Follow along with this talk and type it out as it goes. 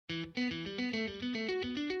Greetings,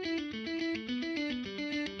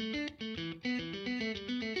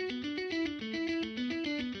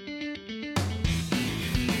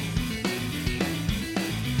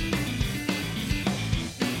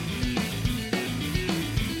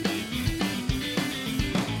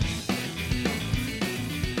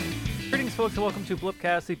 folks, and welcome to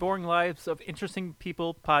Blipcast, the Boring Lives of Interesting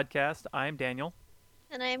People podcast. I'm Daniel.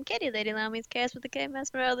 And I am Katie, Lady Lammy's Chaos with the K,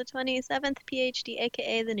 Mesmero, the 27th PhD,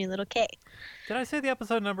 aka the new little K. Did I say the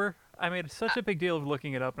episode number? I made such a big deal of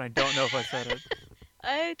looking it up, and I don't know if I said it.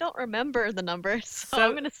 I don't remember the number, so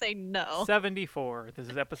I'm going to say no. 74. This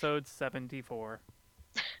is episode 74.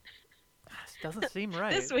 This doesn't seem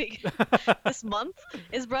right. This week, this month,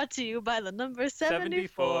 is brought to you by the number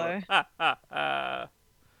 74.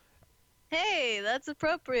 Hey, that's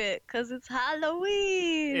appropriate, because it's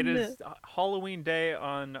Halloween! It is Halloween day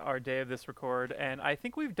on our day of this record, and I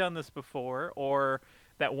think we've done this before, or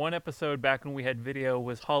that one episode back when we had video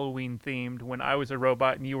was Halloween themed, when I was a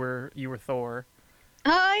robot and you were Thor.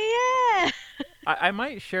 Oh, yeah! I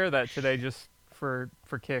might share that today just for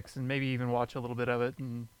kicks, and maybe even watch a little bit of it,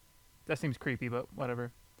 and that seems creepy, but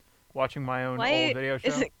whatever. Watching my own old video show.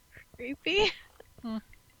 Is it creepy? I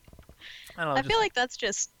don't know. I feel like that's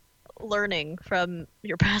just learning from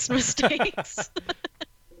your past mistakes.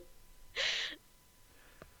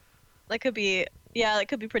 That could be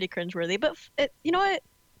pretty cringeworthy, but you know what?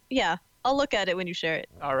 Yeah, I'll look at it when you share it.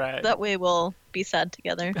 All right. That way we'll be sad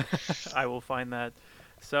together. I will find that.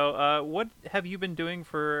 So, what have you been doing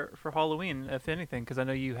for Halloween, if anything? Because I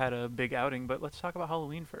know you had a big outing, but let's talk about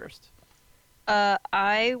Halloween first.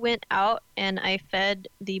 I went out and I fed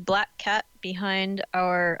the black cat behind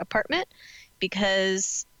our apartment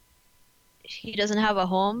because he doesn't have a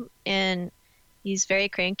home and he's very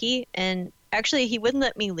cranky, and actually he wouldn't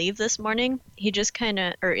let me leave this morning. He just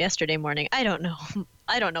or yesterday morning. I don't know.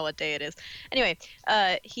 I don't know what day it is. Anyway,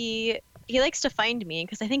 he likes to find me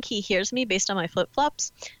because I think he hears me based on my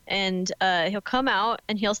flip-flops, and he'll come out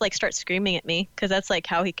and he'll like start screaming at me because that's like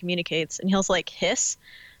how he communicates, and he'll like hiss,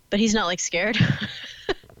 but he's not like scared.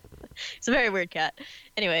 It's a very weird cat.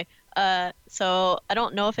 Anyway, so I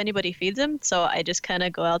don't know if anybody feeds him, so I just kind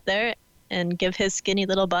of go out there and give his skinny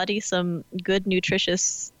little body some good,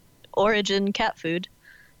 nutritious origin cat food.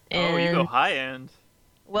 And, oh, you go high end.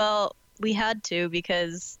 Well, we had to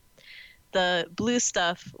because the blue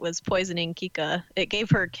stuff was poisoning Kika. It gave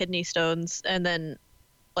her kidney stones, and then,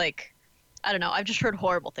 like, I don't know. I've just heard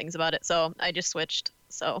horrible things about it, so I just switched.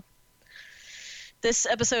 So this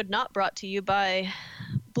episode not brought to you by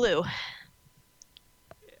Blue.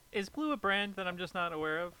 Is Blue a brand that I'm just not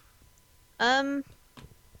aware of?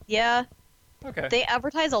 Yeah. Okay. They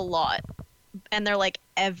advertise a lot, and they're like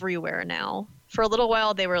everywhere now. For a little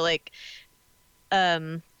while, they were like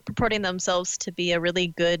purporting themselves to be a really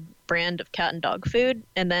good brand of cat and dog food,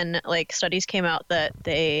 and then like studies came out that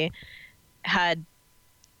they had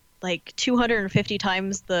like 250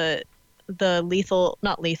 times the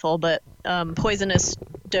poisonous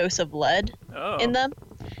dose of lead in them.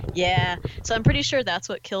 Yeah, so I'm pretty sure that's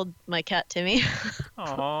what killed my cat Timmy.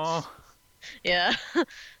 Aww. Yeah.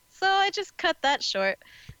 So I just cut that short,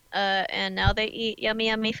 and now they eat yummy,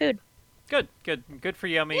 yummy food. Good for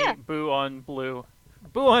Yummy. Yeah. Boo on Blue.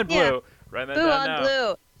 Boo on Blue. Yeah. Write that Boo down on now.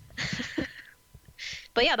 Blue.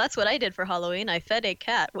 But yeah, that's what I did for Halloween. I fed a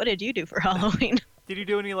cat. What did you do for Halloween? Did you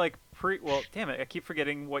do any well, damn it, I keep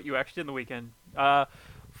forgetting what you actually did in the weekend.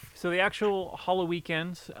 So the actual Halloween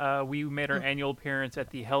weekend, we made our annual appearance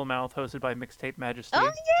at the Hellmouth, hosted by Mixtape Majesty.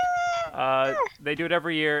 Oh yeah. They do it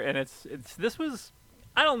every year, and this was,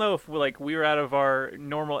 I don't know if we were out of our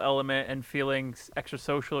normal element and feeling extra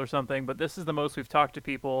social or something, but this is the most we've talked to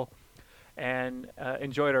people and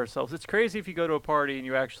enjoyed ourselves. It's crazy if you go to a party and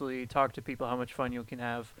you actually talk to people how much fun you can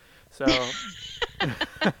have. So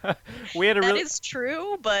we had That is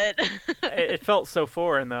true, but it felt so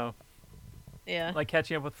foreign though. Yeah. Like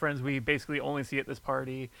catching up with friends we basically only see at this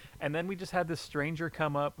party, and then we just had this stranger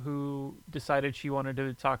come up who decided she wanted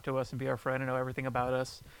to talk to us and be our friend and know everything about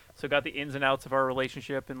us. So got the ins and outs of our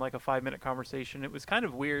relationship in like a 5-minute conversation. It was kind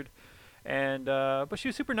of weird, and but she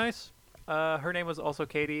was super nice. Her name was also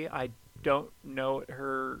Katie. I don't know what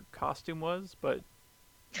her costume was, but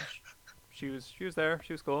she was there.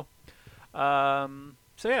 She was cool.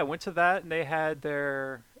 So yeah, I went to that, and they had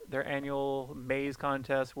their annual maze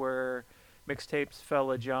contest where Mixtape's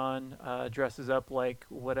fella John dresses up like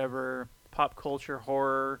whatever pop culture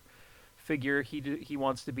horror figure he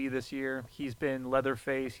wants to be this year. He's been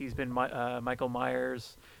Leatherface. He's been Michael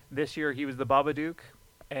Myers. This year he was the Babadook.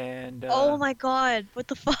 And oh my god, what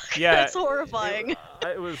the fuck? Yeah, That's horrifying.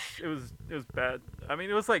 It was bad. I mean,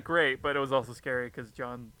 it was like great, but it was also scary because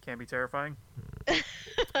John can be terrifying.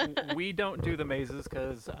 We don't do the mazes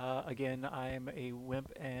because, again, I'm a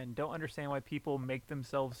wimp and don't understand why people make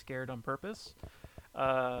themselves scared on purpose.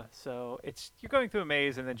 So it's you're going through a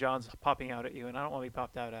maze and then John's popping out at you, and I don't want to be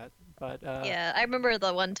popped out at. But Yeah, I remember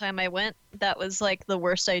the one time I went, that was like the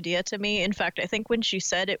worst idea to me. In fact, I think when she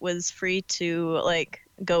said it was free to like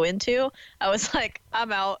go into, I was like,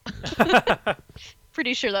 I'm out.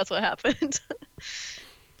 Pretty sure that's what happened.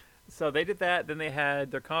 so they did that. Then they had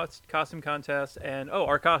their costume contest, and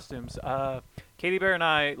our costumes. Katie Bear and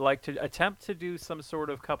I like to attempt to do some sort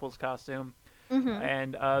of couples costume. Hmm.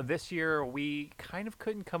 And this year we kind of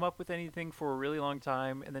couldn't come up with anything for a really long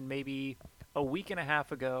time. And then maybe a week and a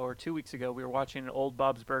half ago or 2 weeks ago, we were watching Old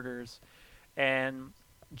Bob's Burgers, and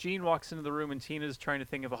Gene walks into the room and Tina's trying to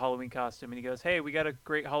think of a Halloween costume, and he goes, "Hey, we got a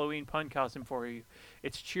great Halloween pun costume for you.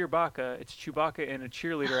 It's Cheerbaka. It's Chewbacca in a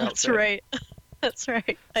cheerleader outfit." That's right. That's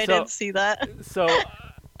right. I So, did see that. so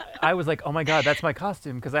I was like, "Oh my god, that's my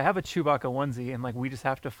costume!" Because I have a Chewbacca onesie, and like we just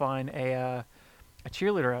have to find a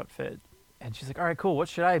cheerleader outfit. And she's like, "All right, cool. What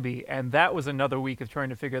should I be?" And that was another week of trying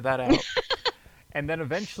to figure that out. And then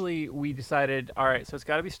eventually we decided, all right, so it's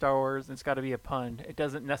got to be Star Wars and it's got to be a pun. It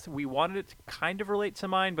doesn't necessarily. We wanted it to kind of relate to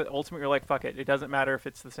mine, but ultimately we're like, fuck it. It doesn't matter if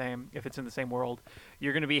it's the same, if it's in the same world.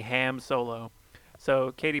 You're gonna be Ham Solo.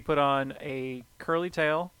 So Katie put on a curly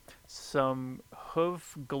tail, some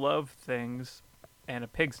hoof glove things, and a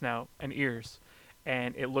pig snout and ears,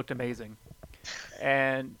 and it looked amazing.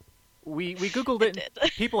 And we googled It it.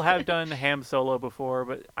 did. People have done Ham Solo before,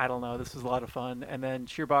 but I don't know. This was a lot of fun. And then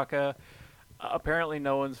Chewbacca. Apparently,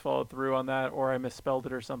 no one's followed through on that, or I misspelled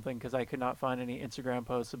it or something because I could not find any Instagram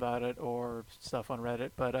posts about it or stuff on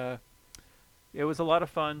Reddit. But it was a lot of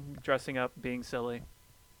fun dressing up, being silly.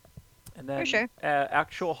 And For then sure.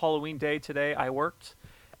 actual Halloween day today, I worked,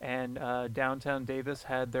 and downtown Davis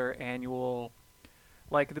had their annual,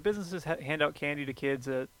 like the businesses hand out candy to kids.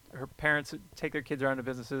 Her parents take their kids around to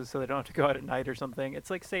businesses so they don't have to go out at night or something.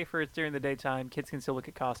 It's like safer. It's during the daytime. Kids can still look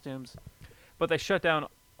at costumes, but they shut down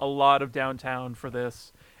a lot of downtown for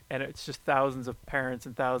this, and it's just thousands of parents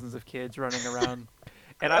and thousands of kids running around.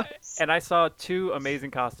 and I Gross. and I saw two amazing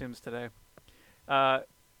costumes today. Uh,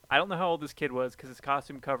 I don't know how old this kid was because his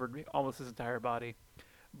costume covered almost his entire body,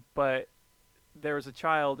 but there was a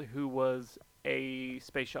child who was a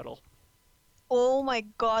space shuttle. Oh my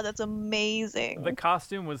god, that's The amazing.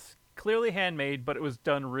 costume was clearly handmade, but it was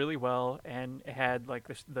done really well, and it had like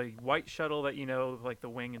the white shuttle that like the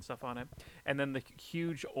wing and stuff on it, and then the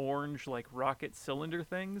huge orange like rocket cylinder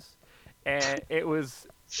things, and it's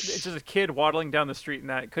just a kid waddling down the street and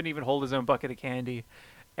that couldn't even hold his own bucket of candy.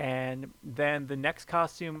 And then the next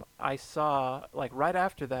costume I saw, like right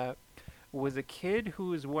after that, was a kid who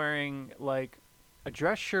was wearing like a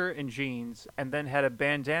dress shirt and jeans, and then had a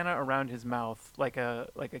bandana around his mouth, like a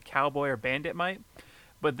cowboy or bandit might.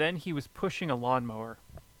 But then he was pushing a lawnmower,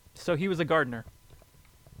 so he was a gardener.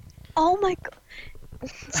 Oh my god.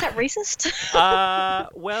 Is that racist?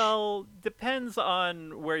 Well, depends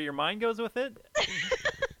on where your mind goes with it.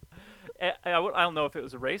 I don't know if it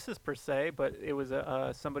was racist per se, but it was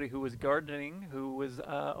somebody who was gardening who was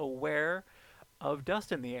aware of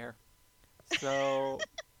dust in the air. So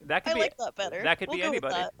that could I be like that better. that could We'll be go with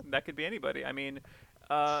anybody. that. That could be anybody. I mean,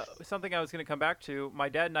 something I was going to come back to. My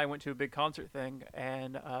dad and I went to a big concert thing,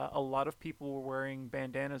 and a lot of people were wearing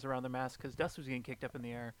bandanas around their masks because dust was getting kicked up in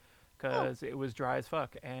the air Oh, because it was dry as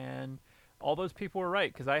fuck. And all those people were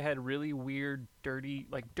right because I had really weird, dirty,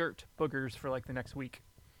 like dirt boogers for like the next week.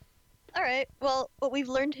 all right. Well, what we've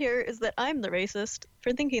learned here is that I'm the racist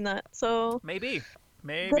for thinking that. So Maybe, good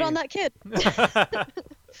maybe. on that kid.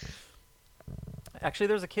 Actually,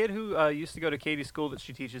 there's a kid who used to go to Katie's school that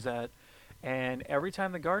she teaches at, and every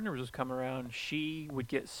time the gardeners was come around, she would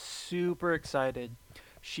get super excited.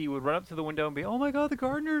 She would run up to the window and be, "Oh my God, the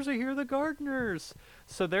gardeners are here! The gardeners!"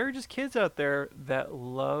 So there are just kids out there that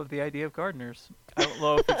love the idea of gardeners. I don't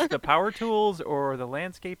know if it's the power tools or the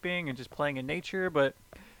landscaping and just playing in nature, but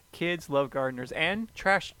kids love gardeners and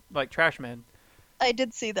trash men. I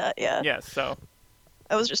did see that, yeah. Yes. So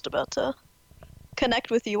I was just about to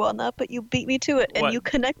connect with you on that, but you beat me to it and what? you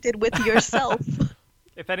connected with yourself.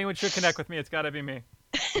 If anyone should connect with me, it's got to be me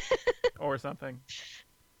or something.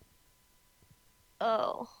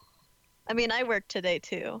 Oh. I mean, I worked today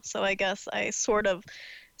too, so I guess I sort of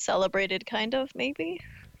celebrated, kind of, maybe.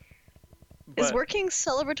 Is But working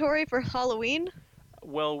celebratory for Halloween?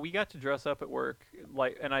 well, we got to dress up at work,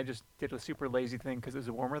 like, and I just did a super lazy thing because it was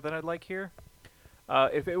warmer than I'd like here.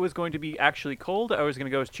 If it was going to be actually cold, I was going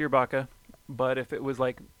to go as Chewbacca, But if it was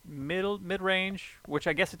like mid range, which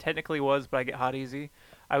I guess it technically was, but I get hot easy,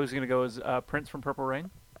 I was gonna go as Prince from Purple Rain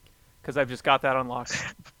because I've just got that unlocked.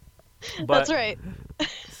 That's But right.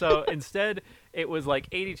 so instead, it was like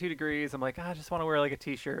 82 degrees. I'm like, I just want to wear like a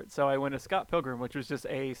t-shirt. So I went to Scott Pilgrim, which was just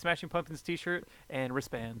a Smashing Pumpkins t-shirt and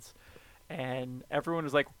wristbands. And everyone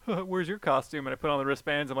was like, "Where's your costume?" And I put on the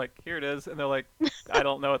wristbands. I'm like, "Here it is." And they're like, "I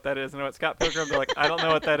don't know what that is." And I went, Scott Pilgrim. They're like, "I don't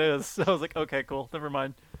know what that is." So I was like, "Okay, cool, never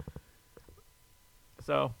mind."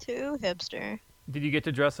 So, Too hipster. did you get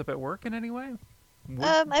to dress up at work in any way?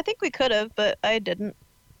 I think we could have, but I didn't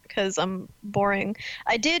because I'm boring.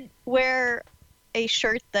 I did wear a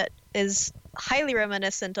shirt that is highly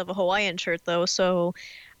reminiscent of a Hawaiian shirt, though, so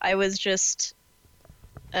I was just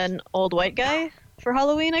an old white guy for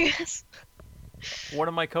Halloween, I guess. One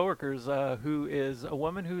of my coworkers, who is a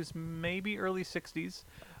woman who's maybe early 60s,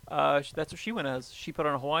 that's what she went as. She put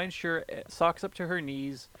on a Hawaiian shirt, socks up to her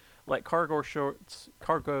knees, like cargo shorts,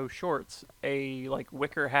 a like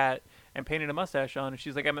wicker hat, and painted a mustache on. And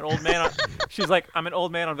she's like, "I'm an old man." She's like, "I'm an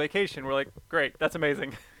old man on vacation." We're like, "Great, that's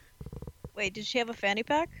amazing." Wait, did she have a fanny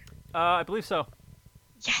pack? I believe so.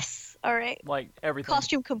 Yes. All right. Like everything.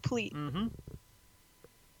 Costume complete. Mm-hmm.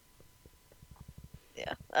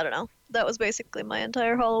 Yeah, I don't know. That was basically my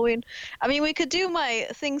entire Halloween. I mean, we could do my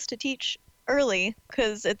things to teach early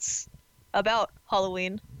because it's about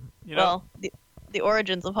Halloween. You know, Well, the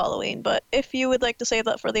origins of Halloween. But if you would like to save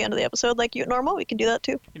that for the end of the episode, like you normal, we can do that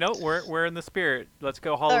too. we're in the spirit. Let's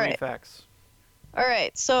go Halloween right. facts. All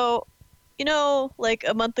right. So, like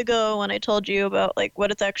a month ago when I told you about like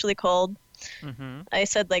what it's actually called, Mm-hmm. I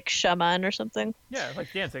said like shaman or something. Yeah,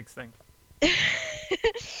 like Danzig's thing.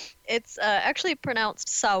 It's actually pronounced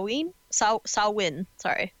Samhain. Samhain.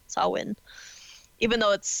 Sorry, Samhain. Even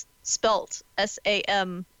though it's spelt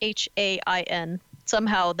Samhain.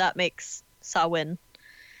 Somehow that makes Samhain.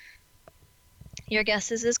 Your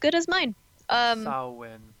guess is as good as mine.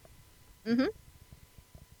 Samhain. Mhm.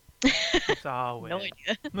 Samhain. No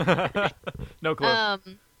idea. No clue.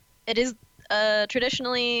 It is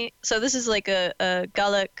traditionally, so this is like a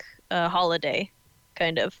Gaelic holiday,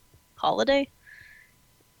 kind of holiday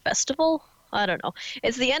festival. I don't know.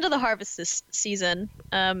 It's the end of the harvest this season,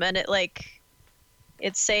 and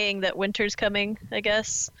it's saying that winter's coming, I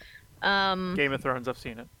guess. Game of Thrones. I've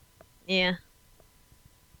seen it. Yeah.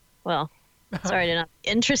 Well, sorry to not be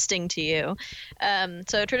interesting to you.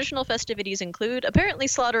 So traditional festivities include apparently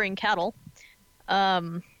slaughtering cattle.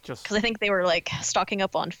 Just Because I think they were like stocking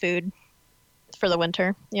up on food for the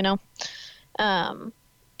winter,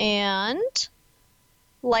 and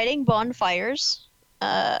lighting bonfires.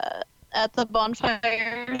 At the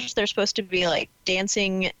bonfires, they're supposed to be like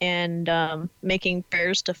dancing and making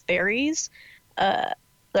prayers to fairies.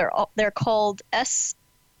 They're called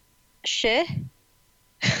she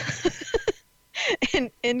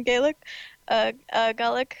in Gaelic,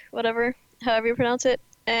 Gaelic, whatever, however you pronounce it,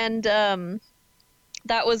 and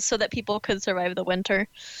that was so that people could survive the winter.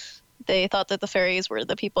 They thought that the fairies were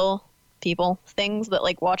the people things that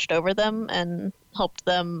like watched over them and helped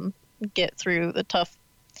them get through the tough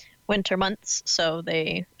winter months. So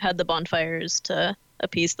they had the bonfires to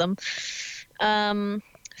appease them.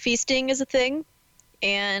 Feasting is a thing,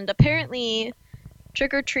 and apparently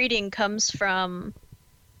trick-or-treating comes from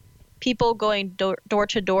people going door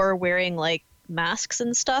to door wearing like masks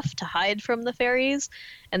and stuff to hide from the fairies,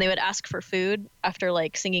 and they would ask for food after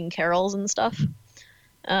like singing carols and stuff.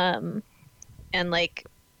 And like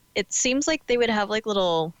it seems like they would have like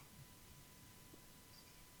little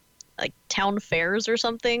like town fairs or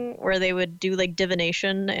something where they would do like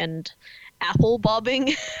divination and apple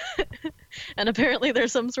bobbing. And apparently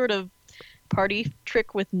there's some sort of party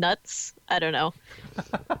trick with nuts. I don't know.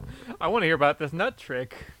 I want to hear about this nut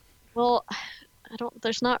trick. Well,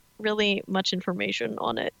 there's not really much information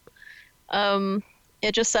on it.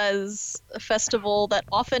 It just says a festival that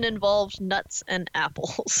often involves nuts and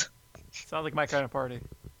apples. Sounds like my kind of party.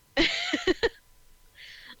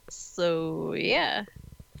 So, yeah.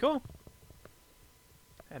 Cool.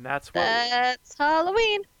 And that's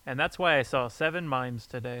Halloween. And that's why I saw 7 mimes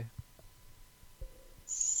today.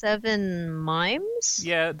 7 mimes?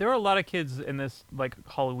 Yeah, there are a lot of kids in this like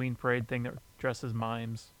Halloween parade thing that dress as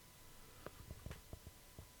mimes.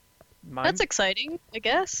 That's exciting, I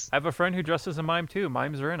guess. I have a friend who dresses as a mime too.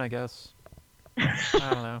 Mimes are in, I guess. I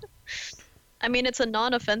don't know. I mean, it's a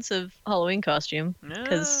non-offensive Halloween costume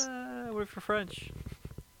because we're for French.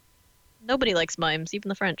 nobody likes mimes, even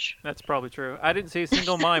the French. That's probably true. I didn't see a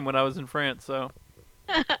single mime when I was in France, so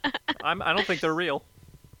I don't think they're real.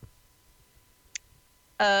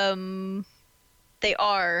 They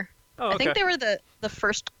are. Oh, okay. I think they were the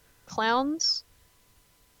first clowns.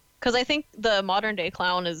 Because I think the modern day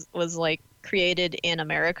clown was like created in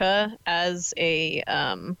America as a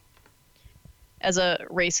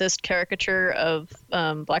racist caricature of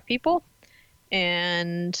black people,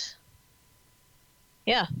 and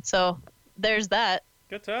yeah, so there's that.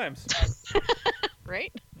 Good times.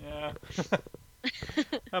 Right? Yeah.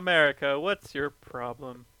 America, what's your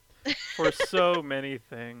problem? For so many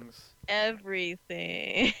things.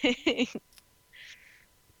 Everything.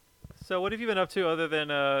 So what have you been up to other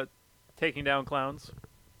than taking down clowns?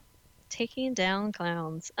 Taking down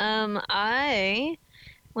clowns. I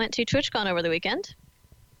went to TwitchCon over the weekend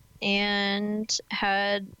and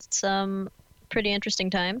had some pretty interesting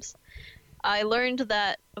times. I learned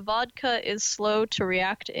that vodka is slow to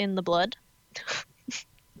react in the blood.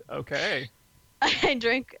 Okay. I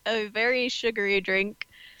drank a very sugary drink,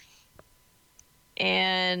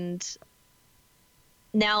 and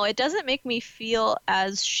now it doesn't make me feel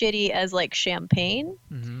as shitty as like champagne,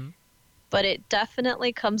 Mm-hmm. but it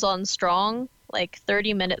definitely comes on strong like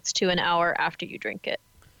 30 minutes to an hour after you drink it.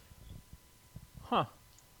 Huh.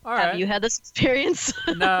 All Have right. you had this experience?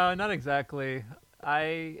 No, not exactly.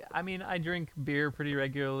 I mean, I drink beer pretty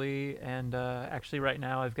regularly, and actually, right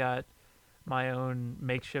now I've got my own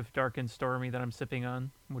makeshift dark and stormy that I'm sipping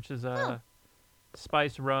on, which is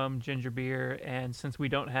spiced rum, ginger beer, and since we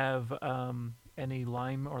don't have any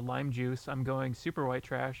lime or lime juice, I'm going super white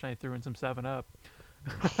trash, and I threw in some 7-Up.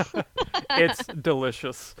 It's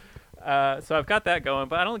delicious. So I've got that going,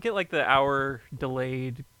 but I don't get like the hour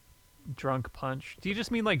delayed drunk punch. Do you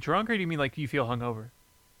just mean like drunk, or do you mean like you feel hungover?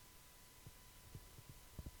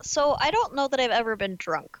 So I don't know that I've ever been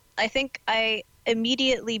drunk. I think I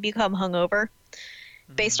immediately become hungover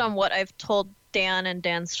based on what I've told Dan and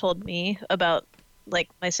Dan's told me about like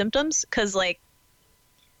my symptoms. Because like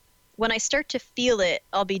when I start to feel it,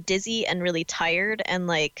 I'll be dizzy and really tired, and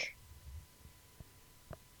like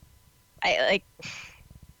I like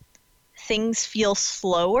things feel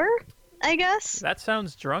slower, I guess. That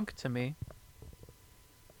sounds drunk to me.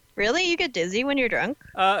 Really? You get dizzy when you're drunk?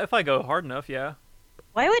 If I go hard enough, yeah.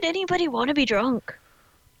 Why would anybody want to be drunk?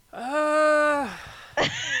 Uh,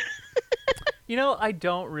 I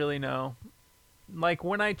don't really know. Like,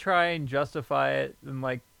 when I try and justify it, and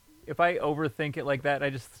like, if I overthink it like that, I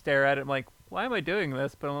just stare at it. I'm like, why am I doing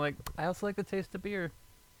this? But I'm like, I also like the taste of beer.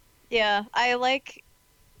 Yeah, I like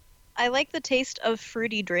the taste of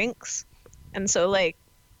fruity drinks. And so like,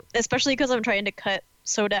 especially because I'm trying to cut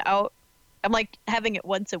soda out, I'm like having it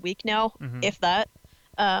once a week now, Mhm. if that.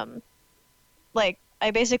 Like I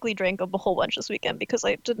basically drank a whole bunch this weekend because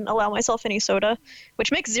I didn't allow myself any soda,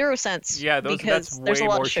 which makes zero sense. Yeah, because that's there's way a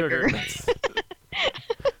lot more of sugar.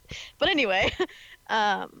 But anyway,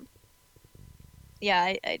 yeah,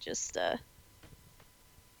 I just I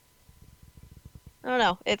don't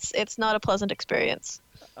know. It's not a pleasant experience.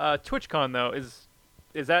 TwitchCon though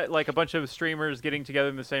is that like a bunch of streamers getting together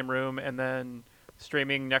in the same room and then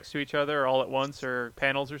streaming next to each other all at once, or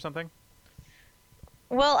panels or something?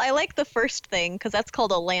 Well, I like the first thing because that's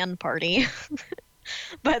called a LAN party.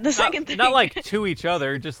 But the second thing, Not like to each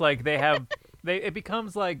other, just like it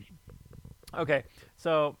becomes like, okay,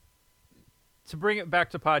 so to bring it back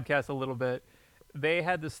to podcasts a little bit, they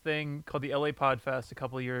had this thing called the LA Podfest a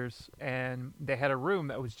couple of years, and they had a room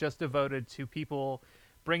that was just devoted to people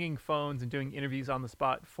bringing phones and doing interviews on the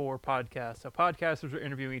spot for podcasts. So podcasters were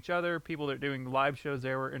interviewing each other, people that are doing live shows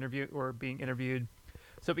there were being interviewed.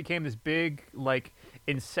 So it became this big, like,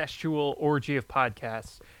 incestual orgy of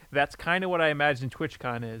podcasts. That's kind of what I imagine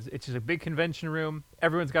TwitchCon is. It's just a big convention room.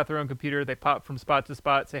 Everyone's got their own computer. They pop from spot to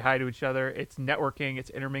spot, say hi to each other. It's networking,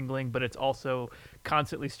 it's intermingling, but it's also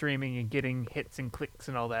constantly streaming and getting hits and clicks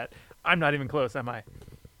and all that. I'm not even close, am I?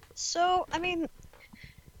 so I mean,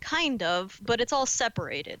 kind of, but it's all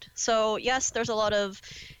separated. So yes, there's a lot of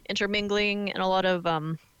intermingling and a lot of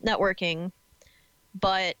networking,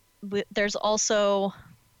 but there's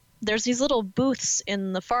these little booths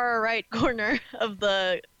in the far right corner of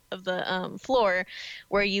the floor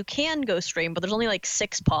where you can go stream, but there's only like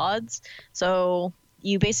 6 pods, so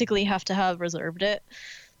you basically have to have reserved it.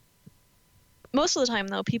 Most of the time,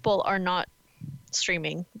 though, people are not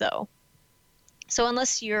streaming, though. So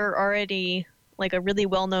unless you're already like a really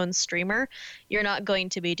well-known streamer, you're not going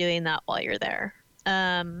to be doing that while you're there.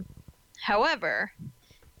 However,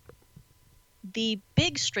 the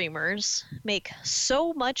big streamers make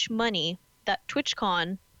so much money that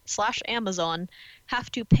TwitchCon/Amazon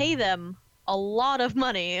have to pay them a lot of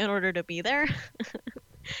money in order to be there.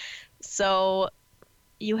 So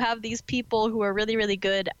you have these people who are really, really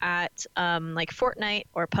good at like Fortnite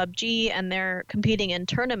or PUBG, and they're competing in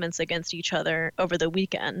tournaments against each other over the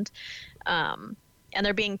weekend. and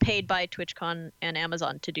they're being paid by TwitchCon and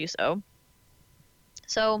Amazon to do so.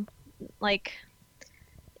 So, like,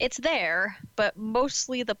 it's there, but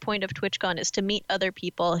mostly the point of TwitchCon is to meet other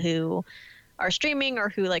people who are streaming or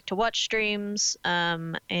who like to watch streams.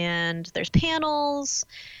 And there's panels.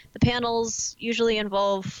 The panels usually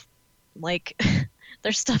involve like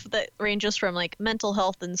there's stuff that ranges from like mental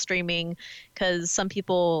health and streaming, because some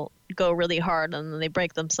people go really hard and then they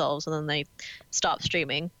break themselves and then they stop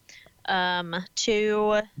streaming,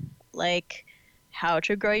 to like how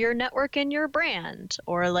to grow your network and your brand,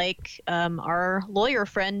 or like our lawyer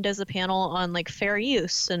friend does a panel on like fair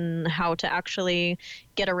use and how to actually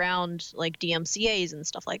get around like DMCA's and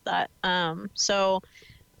stuff like that. So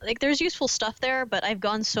like there's useful stuff there, but I've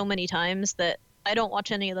gone so many times that I don't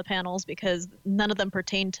watch any of the panels because none of them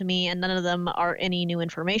pertain to me and none of them are any new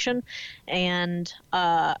information. And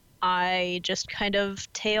I just kind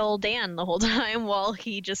of tail Dan the whole time while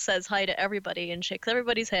he just says hi to everybody and shakes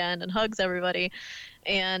everybody's hand and hugs everybody.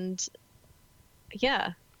 And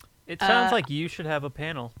yeah. It sounds like you should have a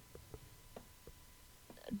panel.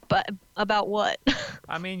 But about what?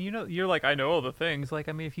 I mean, you know, you're like, I know all the things. Like,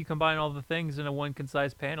 I mean, if you combine all the things in a one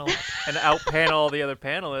concise panel and out-panel all the other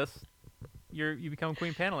panelists, you become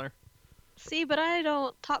queen paneler. See, but I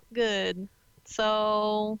don't talk good,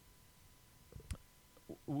 so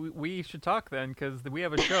we should talk then, because we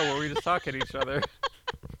have a show where we just talk at each other.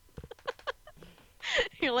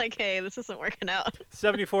 You're like, hey, this isn't working out.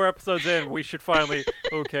 74 episodes in, we should finally.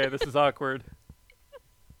 Okay, this is awkward.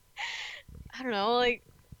 I don't know, like,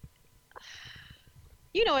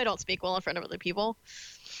 you know, I don't speak well in front of other people.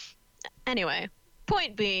 Anyway,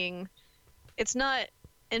 point being, it's not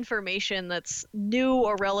information that's new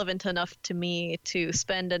or relevant enough to me to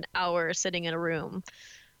spend an hour sitting in a room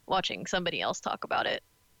watching somebody else talk about it.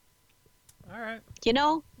 All right. You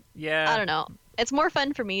know? Yeah. I don't know. It's more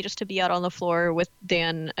fun for me just to be out on the floor with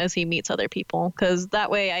Dan as he meets other people, because that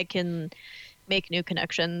way I can make new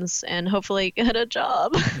connections and hopefully get a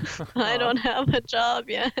job. I don't have a job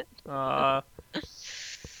yet.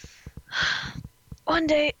 One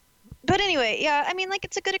day. But anyway, yeah, I mean, like,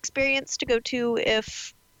 it's a good experience to go to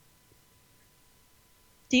if...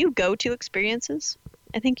 Do you go to experiences?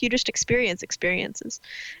 I think you just experience experiences.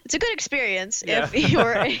 It's a good experience if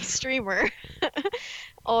you're a streamer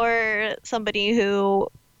or somebody who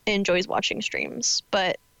enjoys watching streams.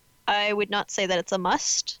 But I would not say that it's a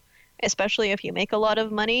must, especially if you make a lot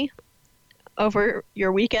of money over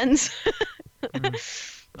your weekends.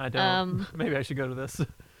 I don't. Maybe I should go to this.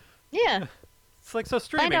 Yeah. It's like, so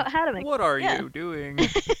streaming. Find out how to make. What are you doing?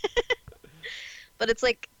 But it's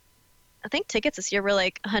like, I think tickets this year were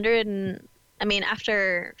like 100 and, I mean,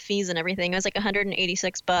 after fees and everything, it was like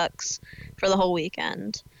 $186 for the whole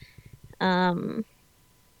weekend. Wow. And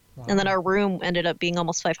then our room ended up being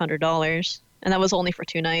almost $500, and that was only for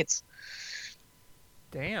 2 nights.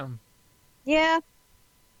 Damn. Yeah.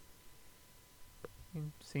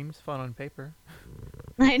 Seems fun on paper.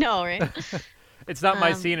 I know, right? It's not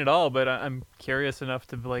my scene at all, but I'm curious enough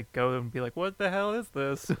to like go and be like, what the hell is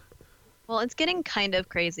this? Well, it's getting kind of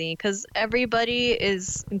crazy because everybody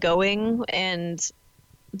is going and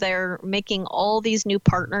they're making all these new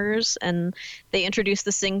partners, and they introduced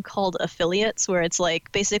this thing called affiliates, where it's like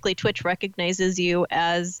basically Twitch recognizes you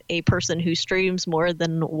as a person who streams more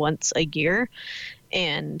than once a year,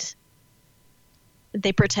 and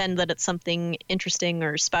they pretend that it's something interesting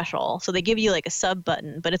or special. So they give you like a sub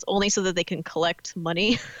button, but it's only so that they can collect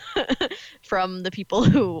money from the people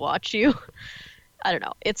who watch you. I don't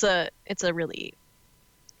know. It's a really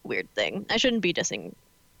weird thing. I shouldn't be dissing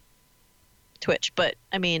Twitch, but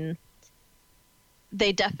I mean,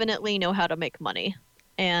 they definitely know how to make money,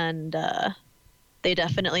 and they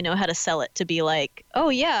definitely know how to sell it to be like, oh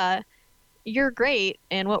yeah, you're great,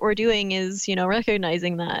 and what we're doing is, you know,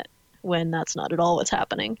 recognizing that, when that's not at all what's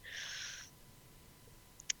happening.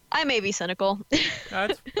 I may be cynical.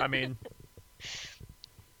 I mean...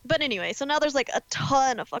 But anyway, so now there's like a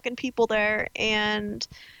ton of fucking people there, and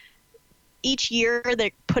each year they're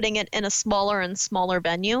putting it in a smaller and smaller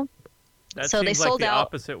venue. That so seems they sold like the out,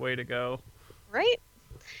 opposite way to go. Right?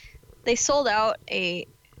 They sold out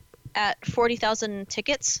at 40,000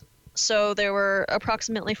 tickets, so there were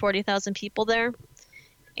approximately 40,000 people there.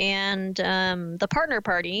 And the partner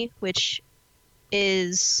party, which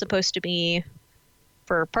is supposed to be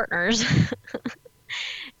for partners,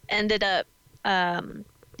 ended up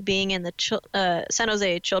being in the San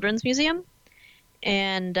Jose Children's Museum,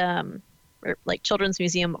 and or like Children's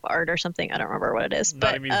Museum of Art or something. I don't remember what it is.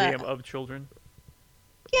 Not a museum of children.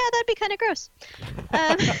 Yeah, that'd be kind of gross.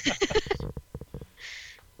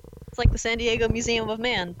 It's like the San Diego Museum of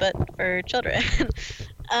Man, but for children.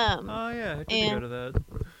 Um, Oh yeah, I did go and to that.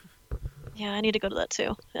 yeah, I need to go to that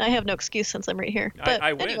too. I have no excuse since I'm right here. But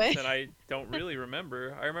I went anyway, and I don't really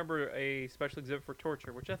remember. I remember a special exhibit for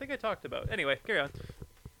torture, which I think I talked about. Anyway, carry on.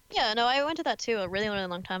 yeah, no, I went to that too a really, really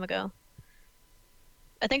long time ago.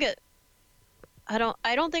 I think it. I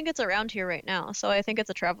don't think it's around here right now, so I think it's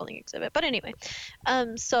a traveling exhibit. But anyway,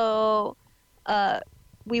 so uh,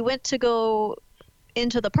 we went to go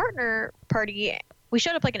into the partner party. We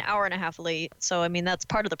showed up like an hour and a half late, so I mean that's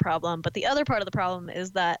part of the problem. But the other part of the problem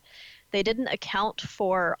is that they didn't account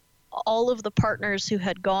for all of the partners who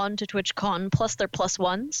had gone to TwitchCon plus their plus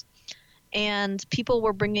ones, and people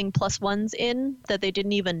were bringing plus ones in that they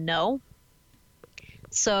didn't even know.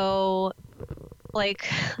 So, like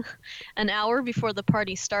an hour before the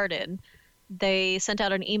party started, they sent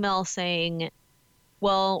out an email saying,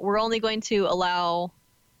 well, we're only going to allow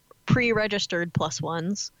pre-registered plus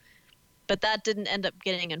ones, but that didn't end up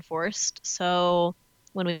getting enforced. So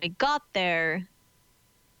when we got there,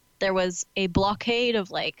 there was a blockade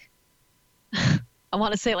of like, I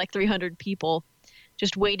want to say like 300 people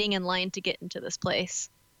just waiting in line to get into this place.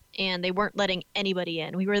 And they weren't letting anybody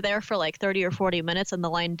in. We were there for like 30 or 40 minutes and the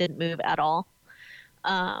line didn't move at all.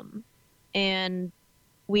 And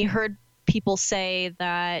we heard people say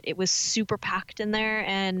that it was super packed in there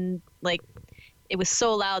and like it was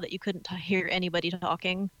so loud that you couldn't hear anybody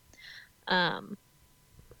talking.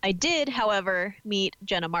 I did, however, meet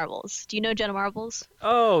Jenna Marbles. Do you know Jenna Marbles?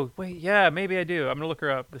 Oh wait, yeah, maybe I do. I'm gonna look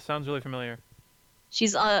her up. This sounds really familiar.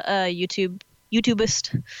 She's a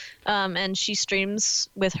YouTubist, and she streams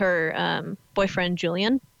with her boyfriend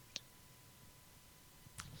Julian.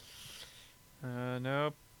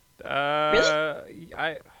 Nope. Really?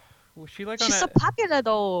 I was she like She's on so it? popular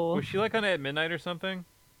though. Was she like on it at midnight or something?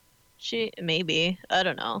 She maybe, I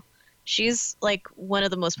don't know. She's like one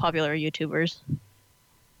of the most popular YouTubers.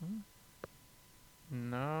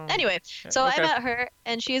 No. Anyway, so Okay. I met her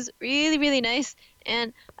and she's really, really nice.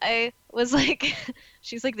 And I was like,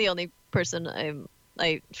 she's like the only person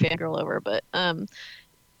I fangirl over. But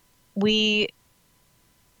we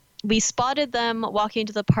spotted them walking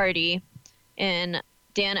to the party, and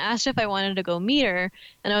Dan asked if I wanted to go meet her,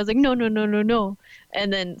 and I was like, no, no, no, no, no.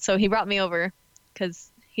 And then so he brought me over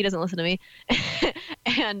because he doesn't listen to me,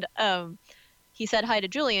 and he said hi to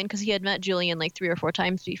Julian because he had met Julian like 3 or 4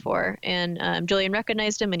 times before, and Julian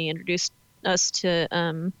recognized him and he introduced us to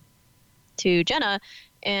Jenna,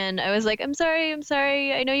 and I was like, I'm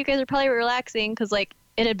sorry, I know you guys are probably relaxing because like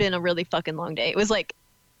it had been a really fucking long day. It was like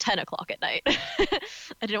 10 o'clock at night.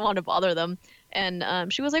 I didn't want to bother them,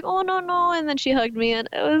 and she was like, oh no no, and then she hugged me and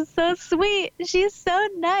it was so sweet. She's so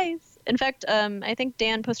nice. In fact, I think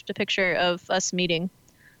Dan posted a picture of us meeting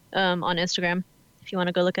on Instagram if you want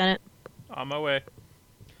to go look at it. On my way.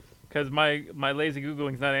 Because my lazy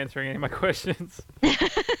Googling's not answering any of my questions.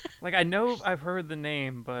 Like, I know I've heard the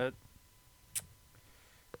name, but...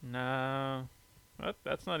 No. Oh,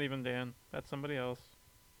 that's not even Dan. That's somebody else.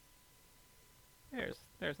 There's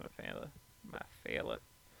my fella. My fella.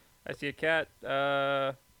 I see a cat.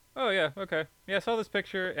 Oh, yeah, okay. Yeah, I saw this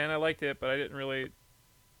picture, and I liked it, but I didn't really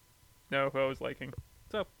know who I was liking.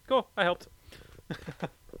 So, cool. I helped.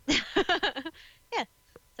 Yeah.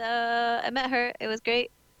 So I met her. It was great.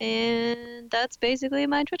 And that's basically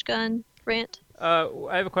my TwitchCon rant. I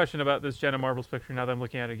have a question about this Jenna Marbles picture now that I'm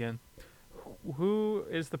looking at it again. Who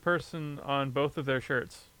is the person on both of their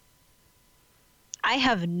shirts? I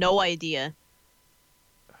have no idea.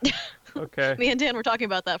 Okay. Me and Dan were talking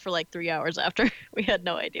about that for like 3 hours after. We had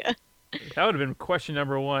no idea. That would have been question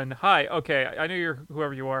number 1. Hi, okay, I know you're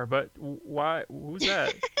whoever you are, but why? Who's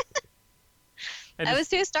that? I was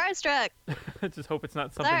too starstruck. Just hope it's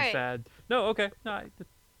not something Sorry. sad. No, okay. No,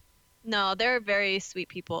 No, they're very sweet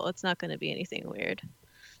people. It's not going to be anything weird.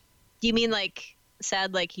 You mean like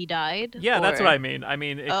sad like he died? yeah, that's Or- what I mean. I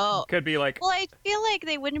mean, it could be like Well, I feel like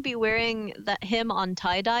they wouldn't be wearing him on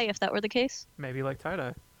tie-dye if that were the case. maybe like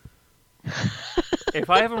tie-dye.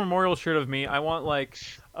 If I have a memorial shirt of me, I want like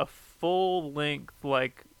a full-length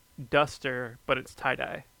like duster, but it's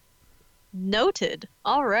tie-dye. Noted.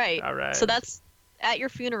 All right. All right. So that's at your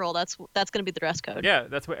funeral. That's going to be the dress code. Yeah,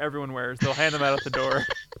 that's what everyone wears. They'll hand them out at the door.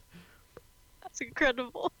 That's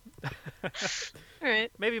incredible. All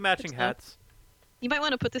right. Maybe matching That's fun. hats. You might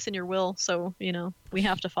want to put this in your will, so we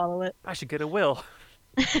have to follow it. I should get a will.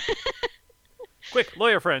 Quick,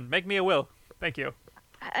 lawyer friend, make me a will. Thank you.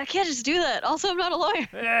 I can't just do that. Also, I'm not a lawyer.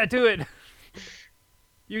 Yeah, do it.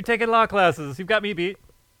 You're taking law classes. You've got me beat.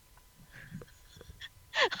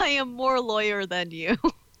 I am more lawyer than you.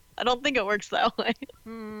 I don't think it works that way.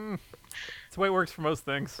 It's the way it works for most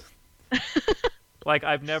things. Like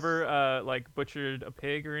I've never like butchered a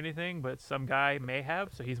pig or anything, but some guy may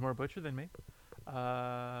have, so he's more butcher than me.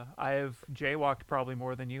 I have jaywalked probably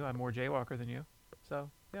more than you. I'm more jaywalker than you. So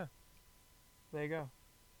yeah, there you go.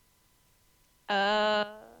 Uh,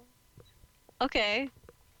 okay.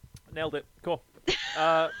 Nailed it. Cool.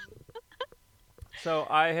 Uh, so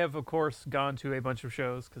I have of course gone to a bunch of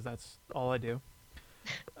shows because that's all I do.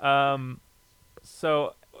 Um,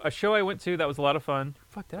 so a show I went to that was a lot of fun.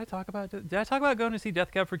 Fuck, did I talk about going to see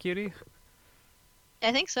Death Cab for Cutie?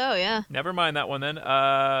 I think so, yeah. Never mind that one then.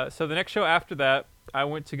 So the next show after that, I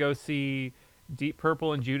went to go see Deep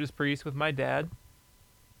Purple and Judas Priest with my dad,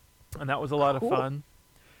 and that was a lot of Cool. fun.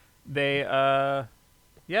 They,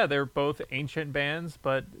 yeah, they're both ancient bands,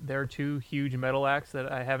 but they're two huge metal acts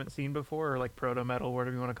that I haven't seen before, or like proto metal,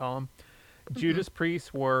 whatever you want to call them. Hmm. Judas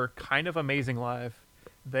Priest were kind of amazing live.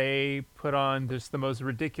 They put on just the most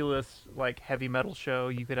ridiculous like heavy metal show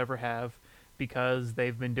you could ever have because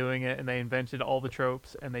they've been doing it and they invented all the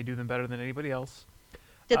tropes and they do them better than anybody else.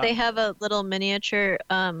 Did Uh, they have a little miniature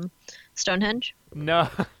Stonehenge? no,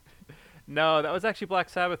 no, that was actually Black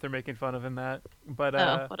Sabbath they're making fun of in that. But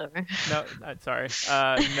Oh, whatever. no, sorry,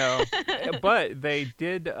 no. But they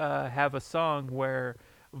did have a song where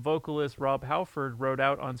vocalist Rob Halford rode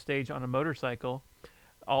out on stage on a motorcycle,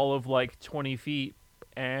 all of like 20 feet,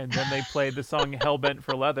 and then they played the song "Hellbent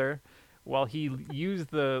for Leather," while he used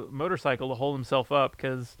the motorcycle to hold himself up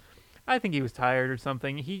because I think he was tired or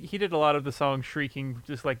something. He did a lot of the song shrieking,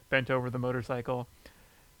 just like bent over the motorcycle.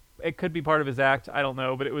 It could be part of his act, I don't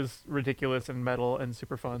know, but it was ridiculous and metal and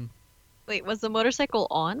super fun. Wait, was the motorcycle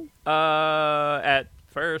on? At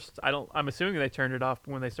first, I don't. I'm assuming they turned it off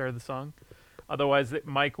when they started the song. Otherwise,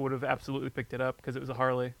 Mike would have absolutely picked it up because it was a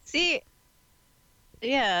Harley. See,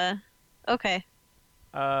 yeah. Okay.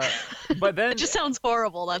 Uh, but then, It just sounds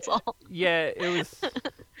horrible, that's all. yeah, it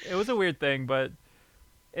was a weird thing, but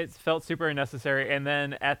it felt super unnecessary. And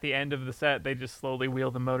then at the end of the set, they just slowly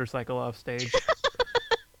wheel the motorcycle off stage.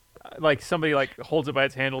 Like somebody like holds it by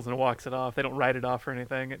its handles and walks it off. They don't ride it off or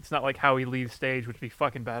anything. It's not like how he leaves stage, which would be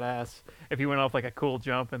fucking badass if he went off like a cool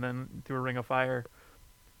jump and then through a ring of fire.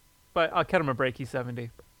 But I'll cut him a break. He's 70.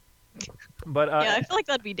 But Yeah, I feel like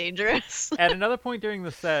that'd be dangerous. at another point during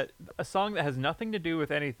the set, a song that has nothing to do with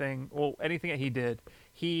anything, well, anything that he did,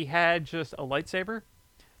 he had just a lightsaber,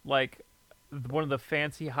 like one of the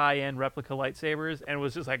fancy high-end replica lightsabers, and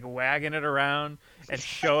was just like wagging it around and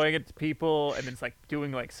showing it to people, and it's like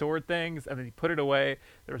doing like sword things, and then he put it away.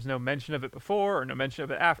 There was no mention of it before or no mention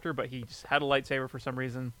of it after, but he just had a lightsaber for some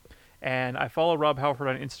reason. And I follow Rob Halford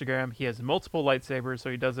on Instagram. He has multiple lightsabers, so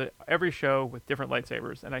he does it every show with different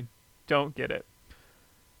lightsabers, and I don't get it.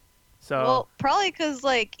 So Well, probably because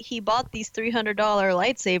like he bought these $300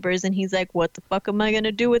 lightsabers and he's like, "What the fuck am I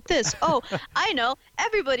gonna do with this?" Oh, I know.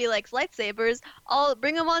 Everybody likes lightsabers. I'll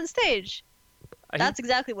bring them on stage. he, That's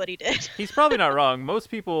exactly what he did. he's probably not wrong. Most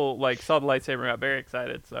people like saw the lightsaber and got very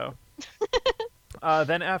excited. So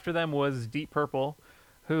then after them was Deep Purple,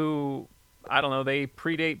 who I don't know. They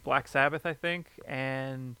predate Black Sabbath, I think,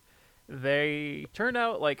 and they turned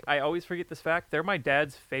out like I always forget this fact. They're my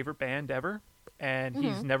dad's favorite band ever, and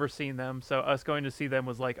he's Mhm. never seen them. So us going to see them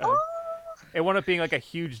was like a Oh, it wound up being like a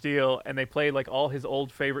huge deal, and they played like all his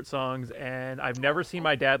old favorite songs, and I've never seen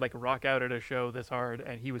my dad like rock out at a show this hard,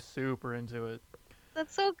 and he was super into it,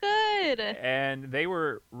 that's so good. and they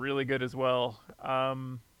were really good as well.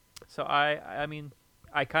 So I mean,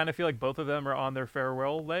 I kind of feel like both of them are on their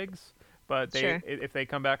farewell legs, but Sure. if they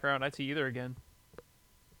come back around, I'd see either again.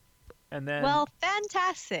 And then Well,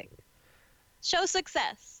 fantastic. Show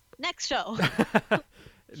success. Next show.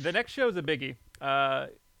 the next show is a biggie.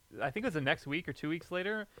 I think it was the next week or 2 weeks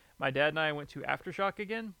later. My dad and I went to Aftershock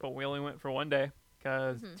again, but we only went for one day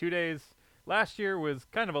because Mhm. 2 days last year was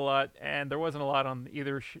kind of a lot, and there wasn't a lot on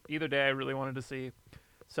either day I really wanted to see.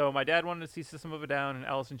 So my dad wanted to see System of a Down and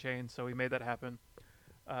Alice in Chains, so we made that happen.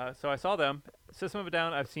 So I saw them. System of a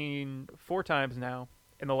Down I've seen 4 times now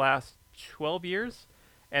in the last 12 years,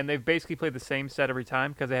 and they've basically played the same set every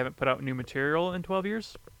time because they haven't put out new material in 12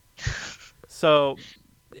 years. So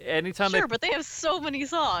anytime Sure, but they have so many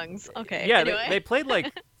songs. Okay. yeah, Anyway. they played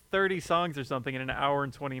like 30 songs or something in an hour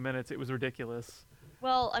and 20 minutes. It was ridiculous.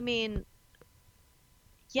 Well, I mean,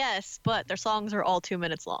 yes, but their songs are all 2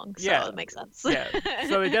 minutes long, so Yeah. it makes sense. Yeah.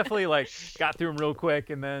 So they definitely like got through them real quick,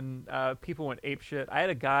 and then people went ape shit. I had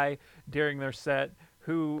a guy during their set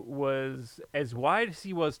who was as wide as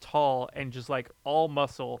he was tall and just like all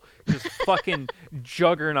muscle, just fucking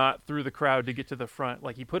juggernaut through the crowd to get to the front.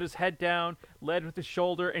 Like he put his head down, led with his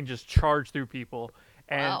shoulder, and just charged through people.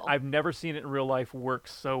 And Wow. I've never seen it in real life work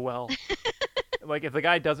so well. Like, if the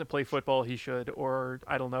guy doesn't play football, he should, or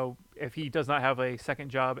I don't know, if he does not have a second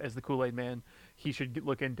job as the Kool-Aid Man, he should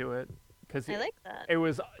look into it because I like that. it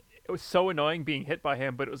was so annoying being hit by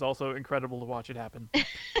him, but it was also incredible to watch it happen.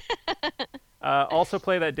 Also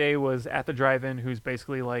play that day was At the Drive-In, who's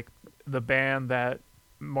basically like the band that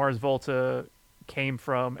Mars Volta came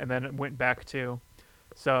from and then it went back to.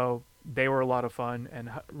 So they were a lot of fun and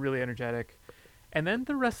really energetic. And then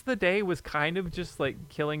the rest of the day was kind of just like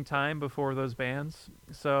killing time before those bands.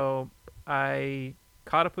 So I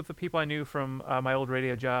caught up with the people I knew from my old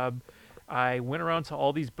radio job. I went around to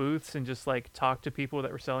all these booths and just like talked to people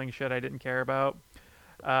that were selling shit I didn't care about.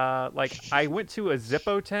 Like I went to a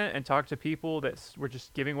Zippo tent and talked to people that were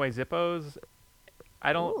just giving away Zippos.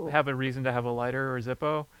 I don't Ooh. have a reason to have a lighter or a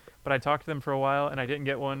Zippo, but I talked to them for a while and I didn't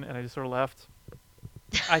get one and I just sort of left.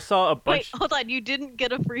 I saw a Wait, bunch. hold on. You didn't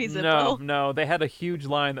get a free No, Zippo? no, they had a huge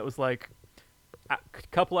line that was like a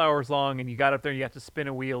couple hours long, and you got up there and you had to spin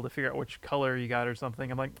a wheel to figure out which color you got or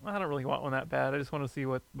something. I'm like, I don't really want one that bad. I just want to see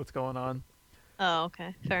what's going on. Oh,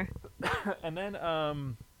 okay. Fair. And then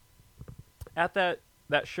at that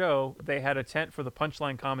show, they had a tent for the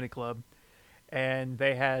Punchline Comedy Club, and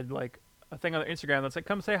they had like a thing on their Instagram that's like,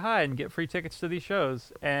 come say hi and get free tickets to these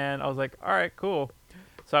shows. And I was like, all right, cool.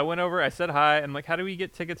 So I went over, I said hi, and like, how do we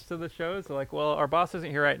get tickets to the shows? They're like, well, our boss isn't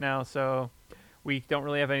here right now, so we don't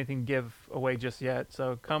really have anything to give away just yet.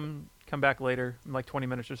 So come back later in like 20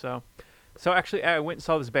 minutes or so. So actually, I went and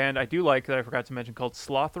saw this band I do like that I forgot to mention called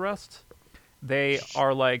Sloth Rust. They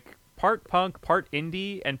are like part punk, part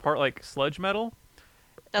indie, and part like sludge metal.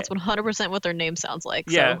 That's 100% what their name sounds like.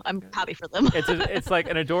 Yeah. So I'm happy for them. It's like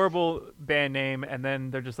an adorable band name, and then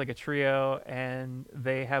they're just like a trio, and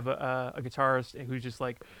they have a guitarist who's just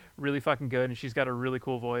like really fucking good, and she's got a really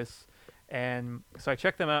cool voice. And so I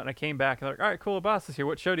checked them out, and I came back, and they're like, all right, cool, boss is here.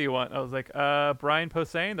 What show do you want? I was like, Brian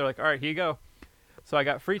Posehn. They're like, all right, here you go. So I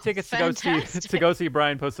got free tickets to go see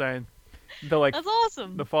Brian Posehn. That's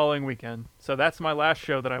awesome. The following weekend. So that's my last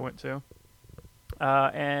show that I went to.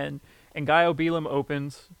 And Ngaio Beelum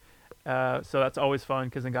opens. So that's always fun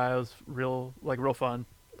because Ngaio's real fun.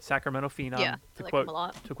 Sacramento Phenom. Yeah, I like him a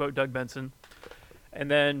lot. To quote Doug Benson. And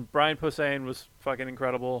then Brian Posehn was fucking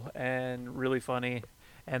incredible and really funny.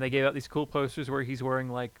 And they gave out these cool posters where he's wearing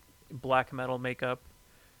like black metal makeup.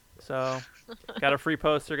 So got a free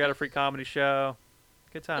poster, got a free comedy show.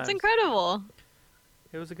 Good times. That's incredible.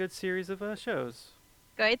 It was a good series of shows.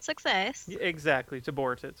 Great success. Yeah, exactly. To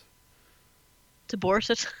Borat it. To Borat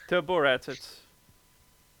it. To Borat it.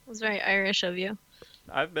 That's very Irish of you.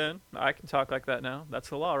 I've been. I can talk like that now. That's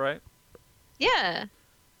the law, right? Yeah.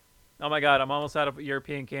 Oh my god, I'm almost out of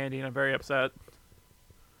European candy and I'm very upset.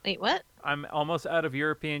 Wait, what? I'm almost out of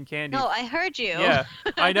European candy. No, I heard you. Yeah,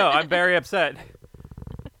 I know. I'm very upset.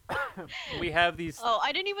 We have these. Oh,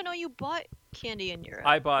 I didn't even know you bought candy in Europe.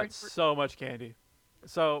 I bought so much candy.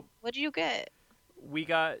 So What did you get? we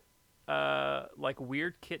got like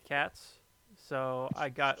weird Kit Kats. So I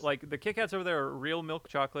got like the Kit Kats over there are real milk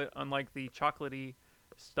chocolate, unlike the chocolatey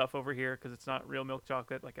stuff over here because it's not real milk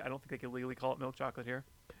chocolate. Like I don't think they can legally call it milk chocolate here.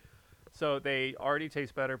 So they already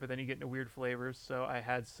taste better, but then you get into weird flavors. So I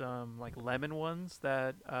had some like lemon ones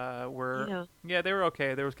that were Yeah. they were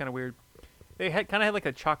okay. They was kind of weird. They had kind of had like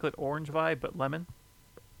a chocolate orange vibe, but lemon.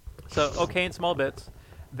 So okay in small bits.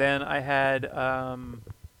 Then I had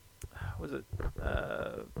was it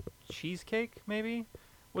cheesecake maybe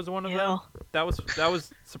was one of them. That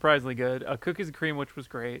was surprisingly good. Cookies and cream, which was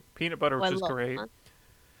great. Peanut butter, which was great. That.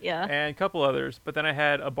 Yeah. And a couple others. But then I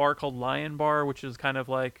had a bar called Lion Bar, which is kind of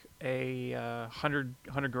like a 100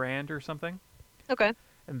 grand or something. Okay.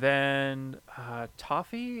 And then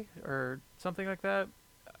toffee or something like that.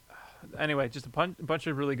 Anyway, just a bunch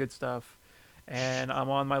of really good stuff. And I'm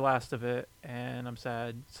on my last of it, and I'm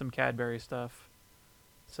sad. Some Cadbury stuff.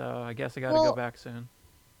 So I guess I got to go back soon.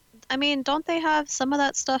 I mean, don't they have some of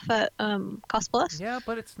that stuff at Cost Plus? Yeah,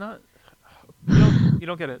 but it's not. You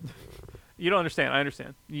don't get it. You don't understand. I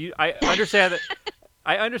understand. I understand that.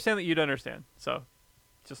 I understand that you don't understand. So,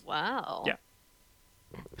 just wow. Yeah.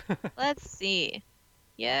 Let's see.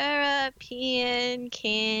 European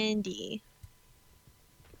candy.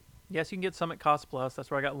 Yes, you can get some at Cost Plus. That's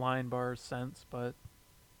where I got Lion Bars cents, but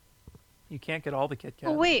you can't get all the Kit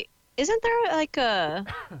Kats. Oh wait, isn't there like a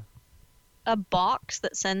box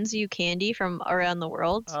that sends you candy from around the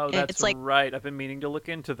world? Oh, that's it's like, right. I've been meaning to look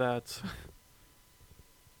into that.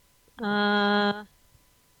 I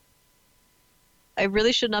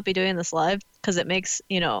really should not be doing this live because it makes,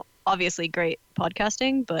 obviously great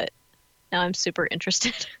podcasting, but now I'm super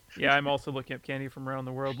interested. Yeah, I'm also looking up candy from around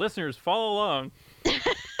the world. Listeners, follow along.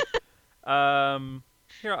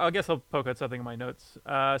 Here, I guess I'll poke out something in my notes.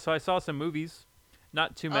 So I saw some movies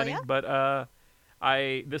Not too Oh many, yeah, but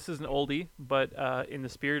I this is an oldie, but in the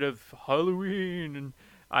spirit of Halloween, and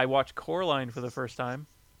I watched Coraline for the first time.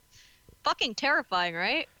 fucking terrifying,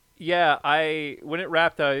 right? Yeah, I when it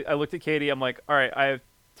wrapped, I looked at Katie. I'm like, all right, I have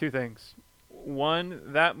two things. One,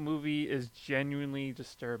 that movie is genuinely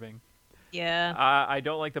disturbing. Yeah. I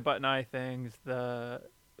don't like the button eye things. The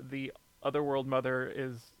otherworld mother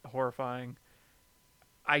is horrifying.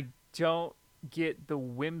 I don't get the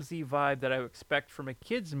whimsy vibe that I would expect from a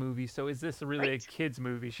kids movie. So is this really a Right. kids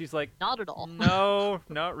movie? She's like, Not at all. no,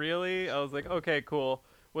 not really. I was like, okay, cool.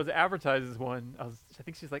 Was it advertised as one? I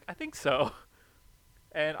think she's like, I think so.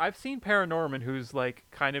 And I've seen Paranorman, who's like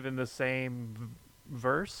kind of in the same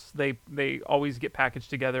verse. They always get packaged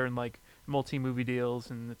together in like multi movie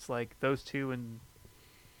deals, and it's like those two and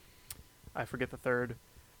I forget the third.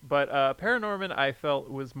 But Paranorman, I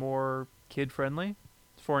felt was more kid friendly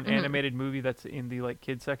for an Hmm. animated movie that's in the like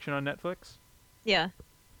kid section on Netflix. Yeah.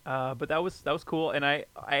 But that was cool, and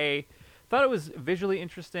I thought it was visually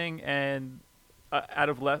interesting and out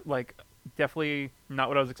of like definitely not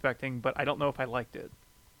what I was expecting. But I don't know if I liked it.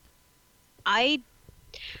 I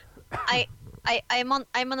I I'm on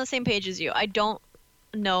the same page as you. I don't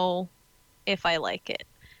know if I like it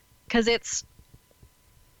because it's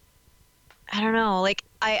I don't know. Like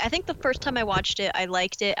I think the first time I watched it, I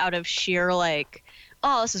liked it out of sheer like,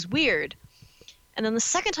 oh, this is weird. And then the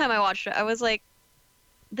second time I watched it, I was like,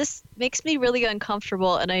 this makes me really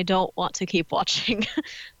uncomfortable, and I don't want to keep watching.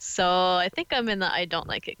 So I think I'm in the I don't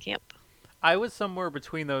like it camp. I was somewhere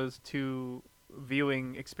between those two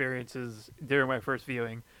viewing experiences during my first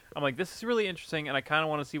viewing. I'm like, this is really interesting, and I kind of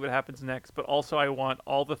want to see what happens next, but also I want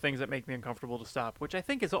all the things that make me uncomfortable to stop, which I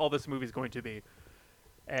think is all this movie's going to be.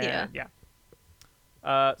 Yeah. And yeah.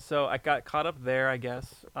 So I got caught up there, I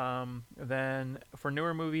guess. Then for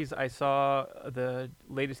newer movies, I saw the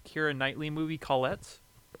latest Keira Knightley movie, Colette,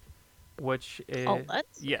 which Oh, is, what?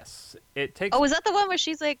 yes, it takes, Oh, is that the one where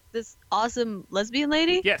she's like this awesome lesbian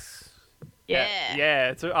lady? yes, Yeah. yeah,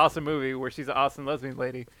 it's an awesome movie where she's an awesome lesbian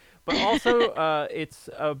lady, but also it's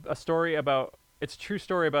a story about, it's a true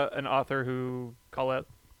story about an author who, Colette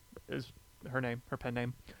is her name, her pen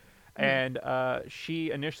name, Mhm. and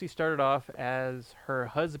she initially started off as her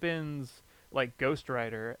husband's like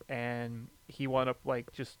ghostwriter, and he wound up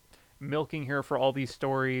like just milking her for all these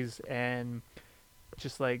stories, and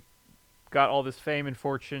just like got all this fame and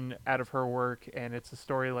fortune out of her work, and it's a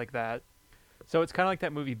story like that. So it's kind of like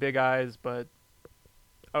that movie Big Eyes, but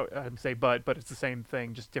oh, I'd say but it's the same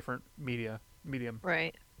thing, just different medium.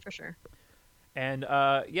 Right, for sure. And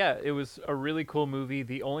yeah, it was a really cool movie.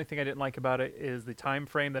 The only thing I didn't like about it is the time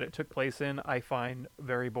frame that it took place in. I find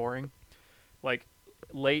very boring, like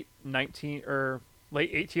late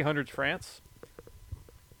 1800s France,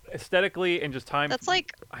 aesthetically and just time. That's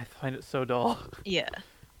like, I find it so dull. yeah.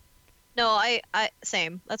 No, I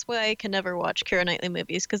same. That's why I can never watch Keira Knightley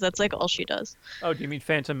movies because that's like all she does. Oh, do you mean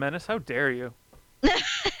Phantom Menace? How dare you?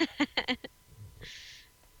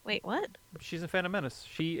 Wait, what? She's in Phantom Menace.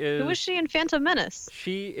 Who was she in Phantom Menace?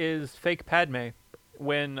 She is fake Padme.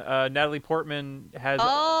 When Natalie Portman has.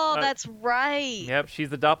 Oh, uh, that's right. Yep, she's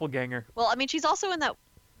the doppelganger. Well, I mean, she's also in that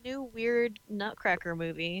new weird Nutcracker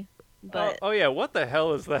movie, but Oh yeah, what the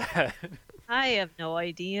hell is that? I have no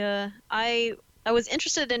idea. I was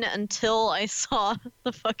interested in it until I saw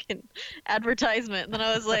the fucking advertisement, and then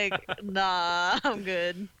I was like, nah, I'm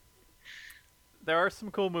good. There are some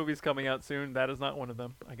cool movies coming out soon. That is not one of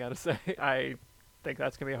them. I gotta say, I think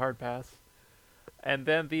that's gonna be a hard pass. And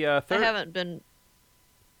then the I third. haven't been.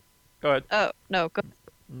 Go ahead. Oh no,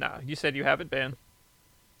 Nah, you said you haven't been.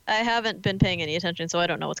 I haven't been paying any attention, so I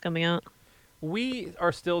don't know what's coming out. We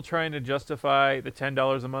are still trying to justify the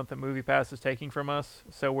 $10 a month that MoviePass is taking from us.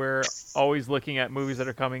 So we're always looking at movies that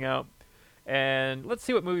are coming out. And let's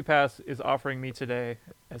see what MoviePass is offering me today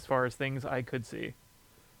as far as things I could see.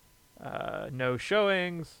 No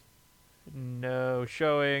showings, no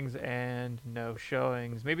showings, and no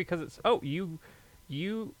showings. Maybe because it's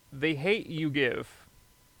they hate you give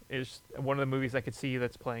is one of the movies I could see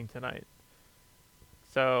that's playing tonight.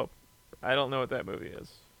 So I don't know what that movie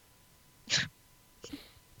is.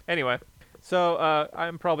 Anyway, so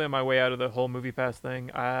I'm probably on my way out of the whole movie pass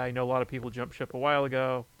thing. I know a lot of people jumped ship a while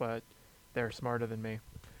ago, but they're smarter than me.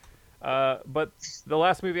 But the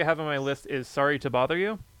last movie I have on my list is Sorry to Bother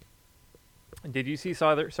You. Did you see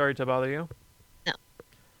Sorry to Bother You? No.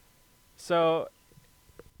 So,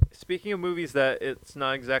 speaking of movies that it's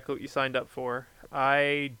not exactly what you signed up for,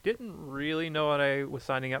 I didn't really know what I was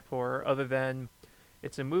signing up for, other than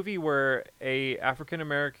it's a movie where a African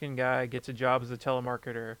American guy gets a job as a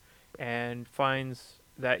telemarketer and finds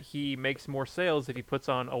that he makes more sales if he puts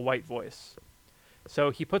on a white voice. So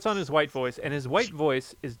he puts on his white voice, and his white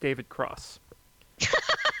voice is David Cross.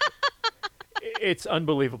 It's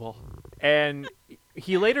unbelievable. And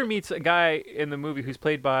he later meets a guy in the movie who's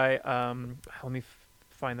played by, let me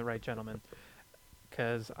find the right gentleman,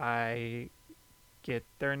 because I get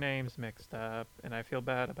their names mixed up, and I feel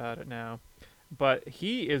bad about it now. But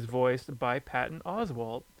he is voiced by Patton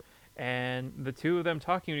Oswalt, and the two of them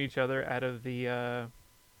talking to each other out of the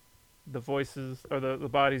voices or the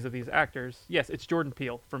bodies of these actors. Yes, it's Jordan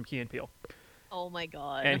Peele from Key and Peele, Oh my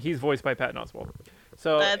god. and he's voiced by Patton Oswalt.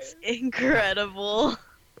 So That's incredible.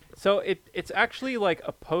 so it's actually like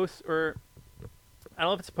a post, or I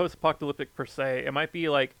don't know if it's post-apocalyptic per se. It might be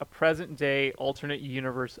like a present-day alternate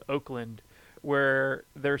universe Oakland, where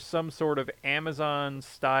there's some sort of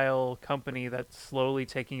Amazon-style company that's slowly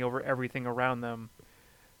taking over everything around them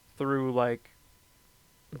through like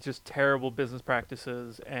just terrible business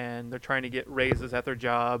practices, and they're trying to get raises at their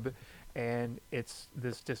job, and it's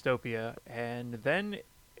this dystopia, and then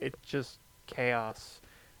it's just chaos,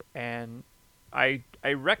 and I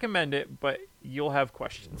recommend it, but you'll have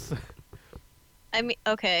questions. I mean,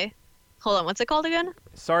 okay. Hold on, what's it called again?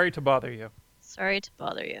 Sorry to bother you. Sorry to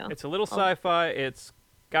bother you. It's a little sci-fi. It's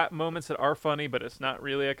got moments that are funny, but it's not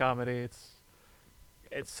really a comedy.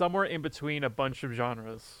 It's somewhere in between a bunch of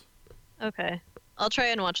genres. Okay. I'll try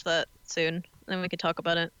and watch that soon, and we can talk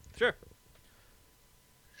about it. Sure.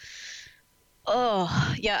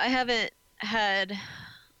 Oh, yeah, I haven't had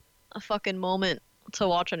a fucking moment to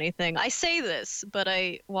watch anything. I say this, but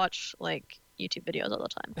I watch, like, YouTube videos all the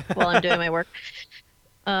time while I'm doing my work.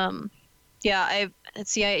 Yeah, I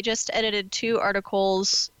just edited 2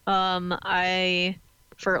 articles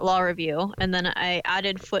for Law Review, and then I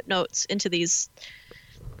added footnotes into these.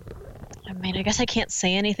 I mean, I guess I can't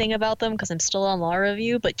say anything about them because I'm still on Law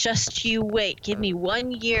Review, but just you wait. Give me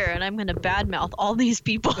 1 year and I'm going to badmouth all these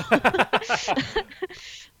people.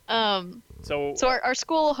 So our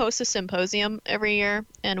school hosts a symposium every year,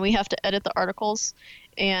 and we have to edit the articles.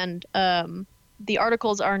 And the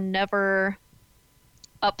articles are never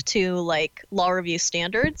up to, like, Law Review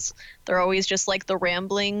standards. They're always just, like, the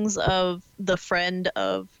ramblings of the friend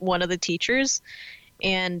of one of the teachers.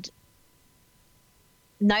 And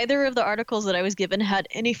neither of the articles that I was given had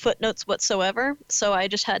any footnotes whatsoever, so I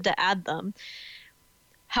just had to add them.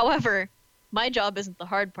 However, my job isn't the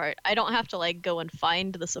hard part. I don't have to, like, go and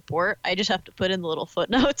find the support. I just have to put in the little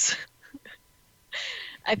footnotes.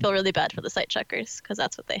 I feel really bad for the site checkers because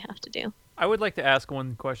that's what they have to do. I would like to ask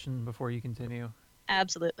one question before you continue.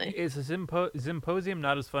 Absolutely. Is a symposium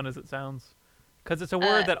not as fun as it sounds? Because it's a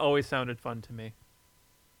word that always sounded fun to me.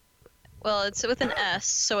 Well, it's with an S,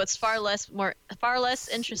 so it's far less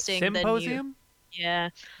interesting Symposium? than you. Yeah.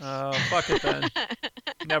 Oh, fuck it then.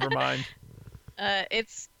 Never mind.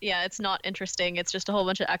 It's not interesting. It's just a whole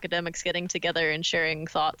bunch of academics getting together and sharing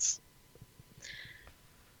thoughts.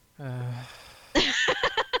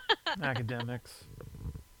 Academics.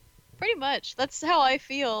 Pretty much. That's how I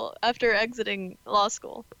feel after exiting law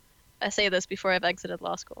school. I say this before I've exited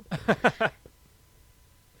law school.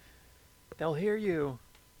 They'll hear you.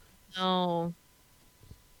 No.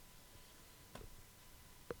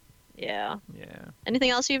 Yeah. Yeah. Anything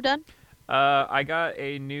else you've done? I got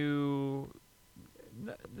a new.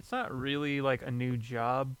 It's not really like a new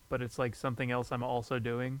job, but it's like something else I'm also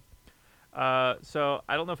doing. So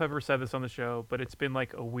I don't know if I've ever said this on the show, but it's been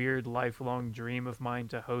like a weird lifelong dream of mine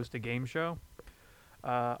to host a game show.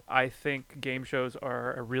 I think game shows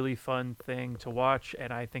are a really fun thing to watch,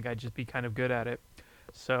 and I think I'd just be kind of good at it.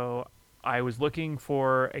 So I was looking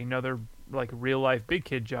for another like real life big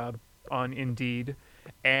kid job on Indeed,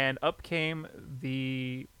 and up came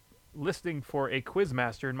the listing for a quiz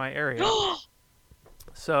master in my area.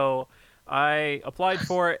 So I applied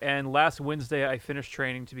for it, and last Wednesday I finished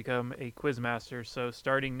training to become a quiz master. So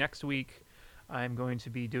starting next week, I'm going to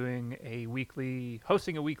be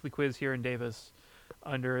hosting a weekly quiz here in Davis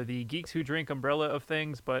under the Geeks Who Drink umbrella of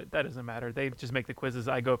things, but that doesn't matter. They just make the quizzes.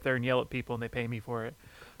 I go up there and yell at people, and they pay me for it.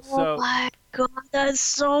 So, oh my god, that's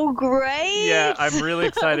so great! Yeah, I'm really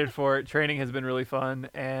excited for it. Training has been really fun,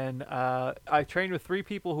 and I trained with 3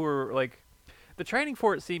 people who were like, the training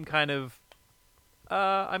for it seemed kind of,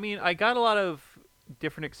 I mean, I got a lot of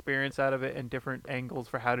different experience out of it and different angles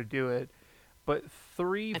for how to do it, but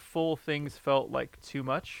 3 full things felt like too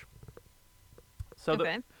much. So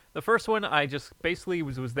Okay. the first one, I just basically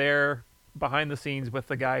was there behind the scenes with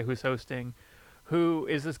the guy who's hosting, who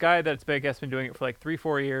is this guy that's been doing it for like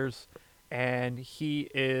 3-4 years, and he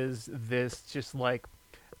is this just like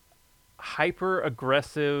hyper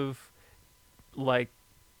aggressive, like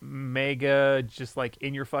mega just like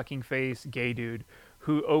in your fucking face gay dude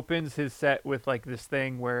who opens his set with like this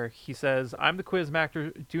thing where he says, "I'm the quiz master.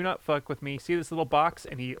 Do not fuck with me. See this little box?"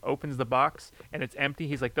 And he opens the box and it's empty.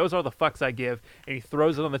 He's like, "Those are the fucks I give," and he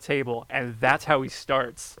throws it on the table, and that's how he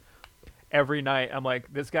starts every night. I'm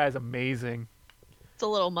like, this guy's amazing. It's a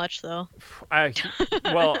little much though. I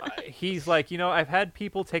well, he's like, I've had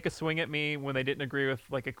people take a swing at me when they didn't agree with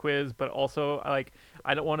like a quiz, but also like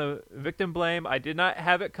I don't want to victim blame. I did not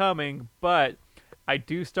have it coming, but I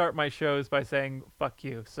do start my shows by saying "fuck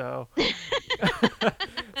you," so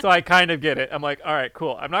so I kind of get it. I'm like, all right,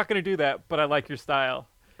 cool. I'm not gonna do that, but I like your style.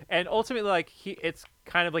 And ultimately, like it's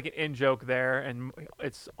kind of like an in joke there, and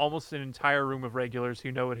it's almost an entire room of regulars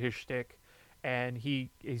who know what his shtick, and he's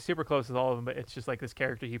super close with all of them. But it's just like this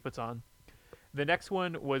character he puts on. The next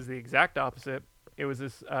one was the exact opposite. It was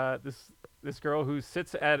this girl who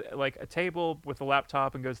sits at like a table with a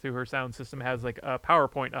laptop and goes through her sound system, has like a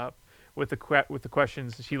PowerPoint up with the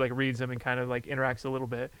questions. She like reads them and kind of like interacts a little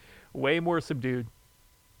bit. Way more subdued.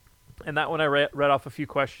 And that one I read off a few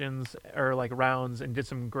questions or like rounds and did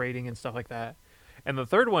some grading and stuff like that. And the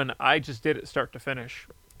third one I just did it start to finish.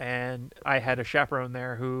 And I had a chaperone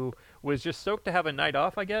there who was just stoked to have a night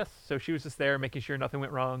off, I guess. So she was just there making sure nothing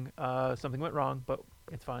went wrong. Something went wrong, but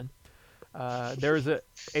it's fine. There was a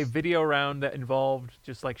video round that involved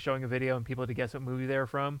just like showing a video and people had to guess what movie they were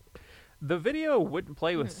from. The video wouldn't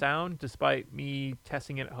play with sound despite me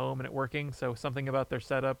testing it at home and it working, so something about their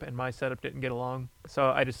setup and my setup didn't get along.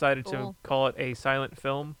 So I decided to call it a silent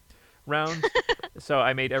film round. So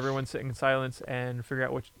I made everyone sit in silence and figure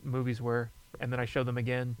out which movies were, and then I showed them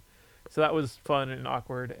again. So that was fun and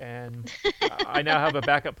awkward, and I now have a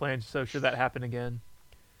backup plan, so should that happen again.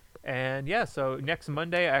 And yeah, so next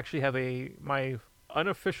Monday I actually have my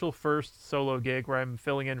unofficial first solo gig where I'm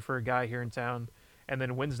filling in for a guy here in town. And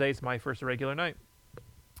then Wednesday's my first regular night.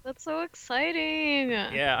 That's so exciting.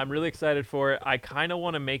 Yeah, I'm really excited for it. I kind of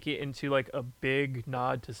want to make it into like a big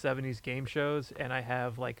nod to 70s game shows. And I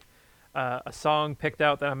have like a song picked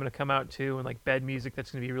out that I'm going to come out to and like bed music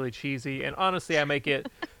that's going to be really cheesy. And honestly, I make it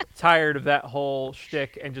tired of that whole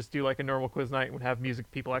shtick and just do like a normal quiz night and have music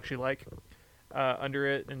people actually like under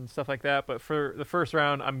it and stuff like that. But for the first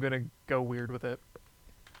round, I'm going to go weird with it.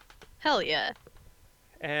 Hell yeah.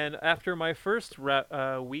 And after my first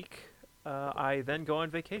week, I then go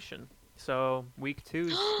on vacation. So week 2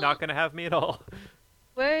 is not going to have me at all.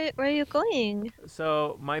 Where are you going?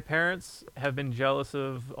 So my parents have been jealous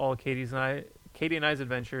of all Katie and I's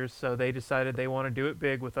adventures, so they decided they want to do it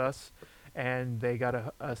big with us, and they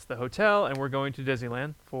got us the hotel, and we're going to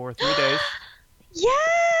Disneyland for 3 days. Yes!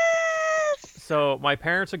 So my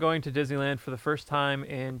parents are going to Disneyland for the first time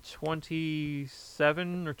in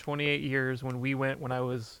 27 or 28 years. When we went when I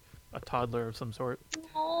was a toddler of some sort.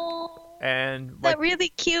 Oh, and that really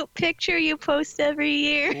cute picture you post every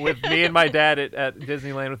year. With me and my dad at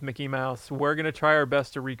Disneyland with Mickey Mouse. We're going to try our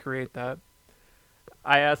best to recreate that.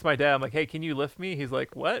 I asked my dad, I'm like, hey, can you lift me? He's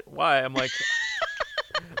like, what? Why? I'm like,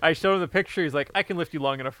 I showed him the picture. He's like, I can lift you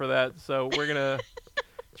long enough for that. So we're going to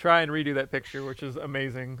try and redo that picture, which is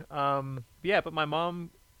amazing. Yeah, but my mom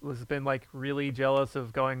has been like really jealous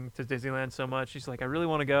of going to Disneyland so much. She's like, I really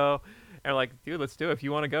want to go. And we're like, dude, let's do it. If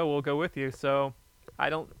you want to go, we'll go with you. So I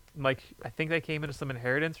think they came into some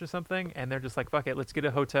inheritance or something, and they're just like, fuck it, let's get a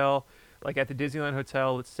hotel, like at the Disneyland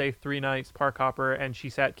hotel. Let's stay 3 nights, park hopper. And she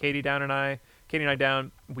sat Katie and I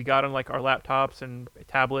down. We got on like our laptops and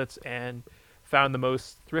tablets and found the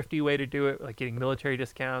most thrifty way to do it, like getting military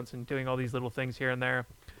discounts and doing all these little things here and there.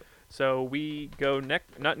 So we go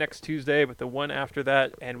not next Tuesday, but the one after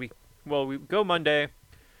that, and we go Monday,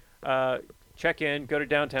 check in, go to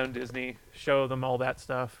downtown Disney, show them all that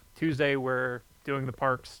stuff. Tuesday we're doing the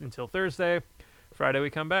parks until Thursday. Friday we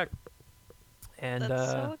come back. And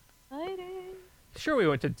that's so exciting. Sure, we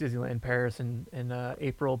went to Disneyland Paris in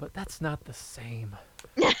April, but that's not the same.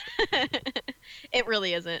 It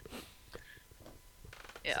really isn't.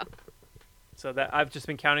 Yeah. So that I've just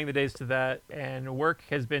been counting the days to that, and work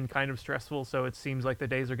has been kind of stressful, so it seems like the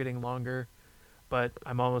days are getting longer. But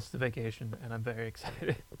I'm almost to vacation, and I'm very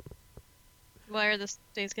excited. Why are the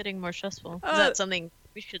days getting more stressful? Is that something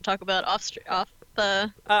we should talk about off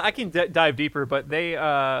the? I can dive deeper, but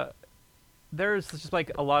there's just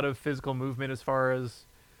like a lot of physical movement as far as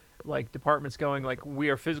like departments going. Like we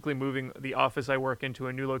are physically moving the office I work into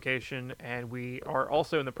a new location, and we are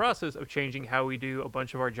also in the process of changing how we do a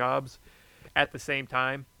bunch of our jobs at the same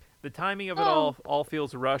time. The timing of it all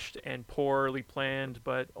feels rushed and poorly planned,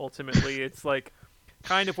 but ultimately it's like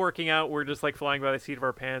kind of working out. We're just like flying by the seat of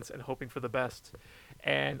our pants and hoping for the best.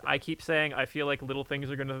 And I keep saying I feel like little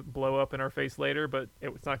things are going to blow up in our face later, but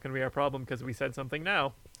it's not going to be our problem because we said something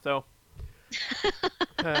now. So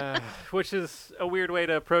Which is a weird way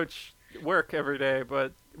to approach work every day,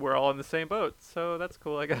 but we're all in the same boat, so that's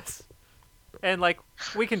cool, I guess. And like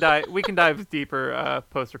we can dive deeper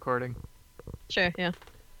post recording. Sure, yeah.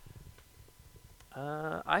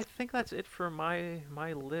 I think that's it for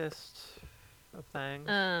my list of things.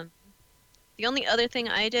 The only other thing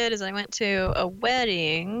I did is I went to a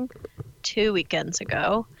wedding 2 weekends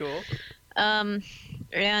ago. Cool. And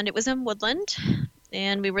it was in Woodland,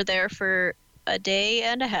 and we were there for a day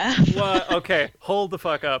and a half. What? Okay, hold the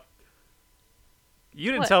fuck up.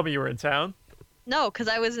 You didn't What? tell me you were in town. No, because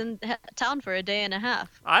I was in town for a day and a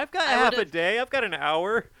half. I've got I half a would've- day. I've got an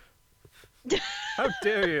hour. How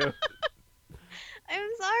dare you? I'm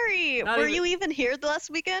sorry. Not Were even- you even here the last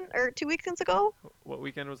weekend or 2 weekends ago? What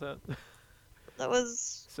weekend was that? That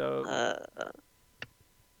was So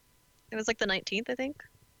it was like the 19th, I think.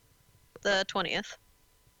 The 20th.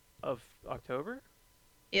 of October?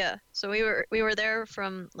 Yeah. So we were there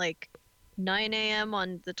from like 9 a.m.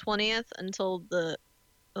 on the 20th until the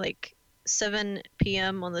like 7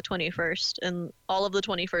 p.m. on the 21st, and all of the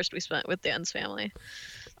 21st we spent with Dan's family.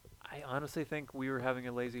 I honestly think we were having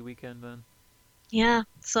a lazy weekend then. Yeah.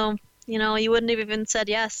 So, you wouldn't have even said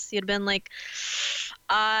yes. You'd been like,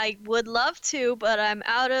 I would love to, but I'm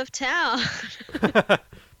out of town.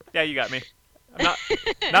 Yeah, you got me. I'm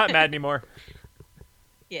not mad anymore.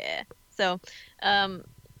 Yeah. So,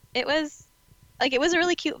 it was a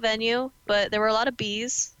really cute venue, but there were a lot of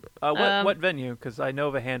bees. What venue? Because I know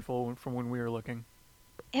of a handful from when we were looking.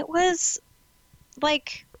 It was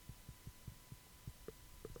like,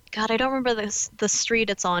 God, I don't remember the street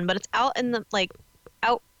it's on, but it's out in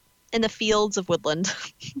the fields of Woodland.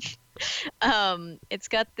 It's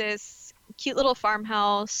got this cute little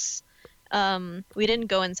farmhouse. We didn't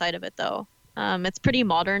go inside of it though. It's pretty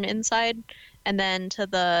modern inside, and then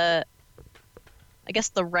to I guess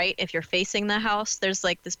the right, if you're facing the house, there's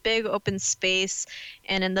like this big open space,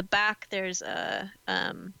 and in the back there's a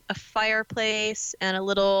fireplace and a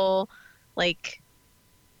little like,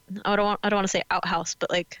 I don't want to say outhouse,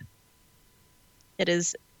 but like it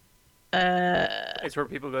is It's where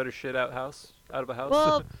people go to shit out of a house.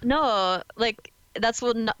 well, no, like that's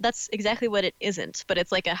exactly what it isn't, but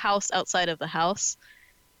it's like a house outside of the house.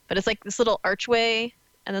 But it's like this little archway,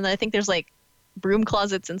 and then I think there's like broom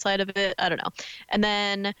closets inside of it. I don't know. And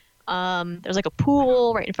then there's like a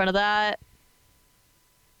pool right in front of that.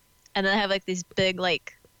 And then I have like this big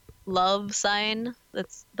like love sign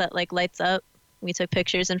that like lights up. We took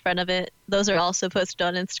pictures in front of it. Those are also posted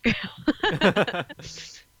on Instagram.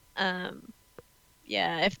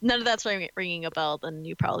 Yeah, if none of that's ringing a bell, then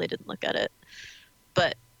you probably didn't look at it.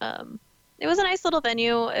 But it was a nice little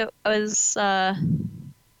venue.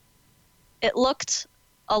 It looked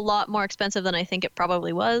a lot more expensive than I think it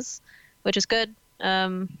probably was, which is good.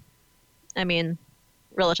 I mean,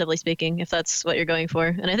 relatively speaking, if that's what you're going for.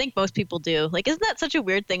 And I think most people do. Like, isn't that such a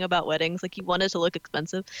weird thing about weddings? Like, you want it to look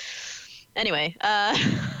expensive. Anyway,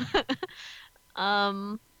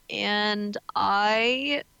 and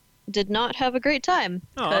I did not have a great time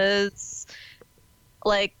because,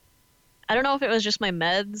 like, I don't know if it was just my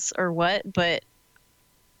meds or what, but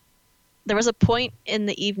there was a point in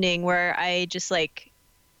the evening where I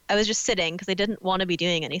was just sitting because I didn't want to be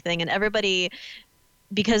doing anything, and everybody,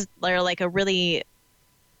 because they're like a really,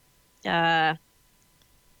 I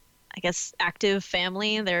guess, active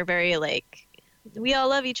family, they're very like, we all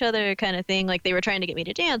love each other kind of thing. Like, they were trying to get me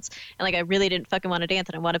to dance, and like I really didn't fucking want to dance,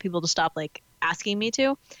 and I wanted people to stop like asking me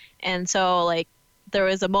to. And so like there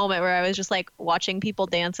was a moment where I was just like watching people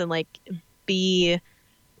dance and like be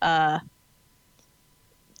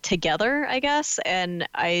together, I guess, and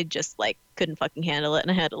I just like couldn't fucking handle it, and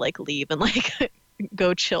I had to like leave and like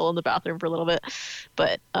go chill in the bathroom for a little bit.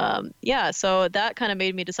 But yeah, so that kind of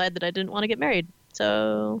made me decide that I didn't want to get married.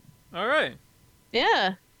 So All right.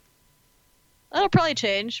 yeah, that'll probably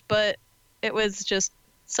change, but it was just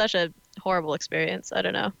such a horrible experience. I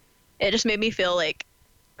don't know. It just made me feel like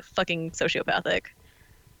fucking sociopathic.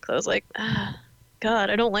 So I was like, God,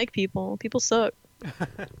 I don't like people. People suck.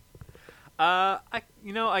 I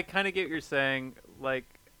kind of get what you're saying. Like,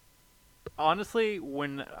 honestly,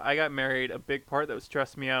 when I got married, a big part that was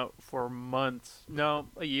stressing me out for months, no,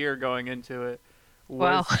 a year going into it,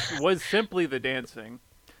 was was simply the dancing.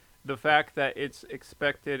 The fact that it's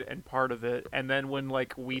expected and part of it. And then when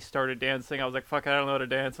like we started dancing, I was like, fuck, I don't know how to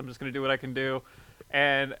dance. I'm just going to do what I can do.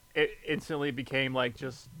 And it instantly became like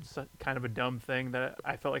just kind of a dumb thing that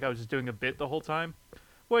I felt like I was just doing a bit the whole time.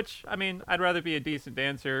 Which, I mean, I'd rather be a decent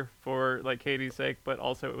dancer for like Katie's sake, but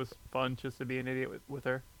also it was fun just to be an idiot with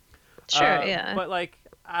her. Sure, yeah. But like,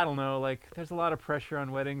 I don't know, like there's a lot of pressure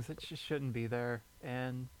on weddings that just shouldn't be there.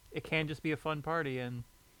 And it can just be a fun party, and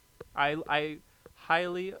I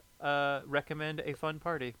highly recommend a fun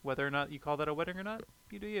party. Whether or not you call that a wedding or not,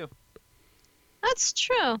 you do you. That's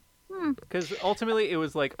true. Because ultimately, it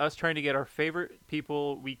was like us trying to get our favorite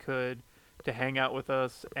people we could to hang out with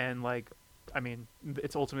us, and like, I mean,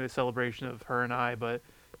 it's ultimately a celebration of her and I, but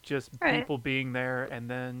just Right. people being there, and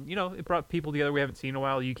then it brought people together we haven't seen in a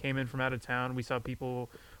while. You came in from out of town, we saw people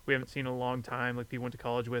we haven't seen in a long time, like people went to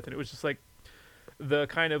college with, and it was just like the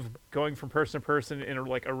kind of going from person to person in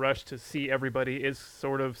like a rush to see everybody is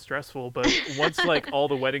sort of stressful, but once like all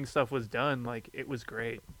the wedding stuff was done, like it was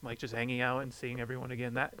great, like just hanging out and seeing everyone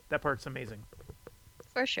again. That part's amazing.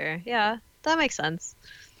 For sure. Yeah, that makes sense.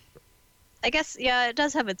 I guess, yeah, it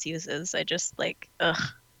does have its uses. I just like, ugh.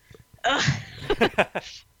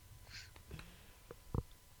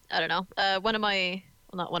 I don't know. One of my,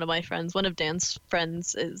 well, not one of my friends, one of Dan's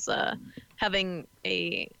friends is having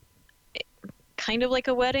a kind of like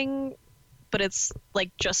a wedding, but it's like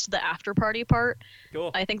just the after party part. Cool.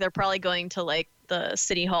 I think they're probably going to like the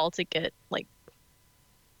city hall to get like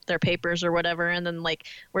their papers or whatever, and then like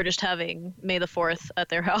we're just having May the 4th at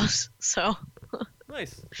their house. So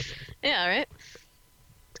Nice. yeah, right.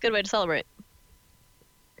 It's a good way to celebrate.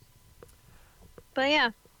 But yeah,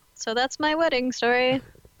 so that's my wedding story.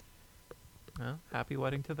 Well, happy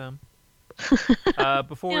wedding to them.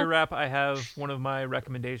 Before we Yeah. wrap, I have one of my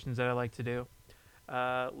recommendations that I like to do.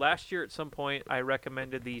 Last year at some point, I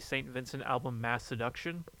recommended the St. Vincent album Mass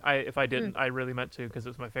Seduction. If I didn't, I really meant to, because it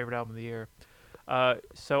was my favorite album of the year.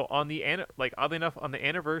 So on the oddly enough, on the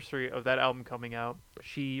anniversary of that album coming out,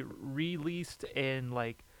 she released in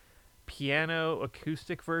like piano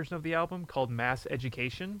acoustic version of the album called Mass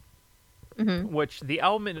Education, which the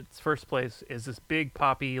album in its first place is this big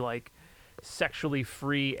poppy, like sexually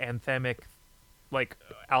free anthemic like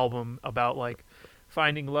album about like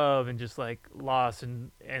finding love and just like loss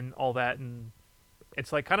and all that, and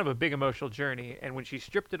it's like kind of a big emotional journey. And when she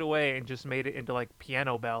stripped it away and just made it into like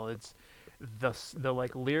piano ballads, the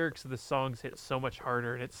like lyrics of the songs hit so much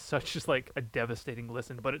harder, and it's such just like a devastating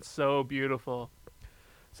listen, but it's so beautiful.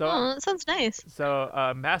 So Oh, that sounds nice.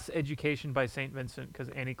 Mass Education by St. Vincent, because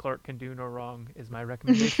Annie Clark can do no wrong, is my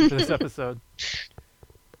recommendation for this episode.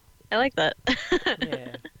 I like that.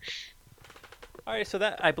 Yeah. All right, so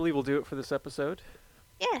that I believe will do it for this episode.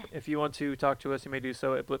 Yeah. If you want to talk to us, you may do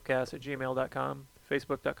so at blipcast@gmail.com,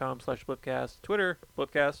 facebook.com/blipcast, Twitter,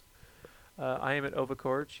 blipcast. I am at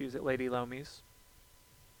Ovacord. She's at Lady Laumies.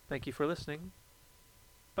 Thank you for listening.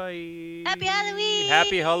 Bye. Happy Halloween!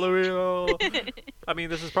 Happy Halloween! I mean,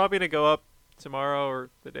 this is probably going to go up tomorrow or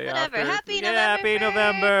the day Whatever. after. Happy Yeah, November Happy 1st.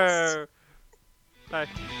 November! Bye.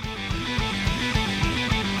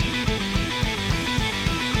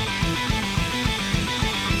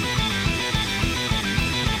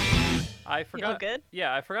 I forgot. You all good?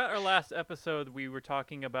 Yeah, I forgot our last episode. We were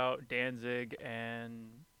talking about Danzig and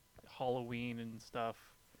Halloween and stuff,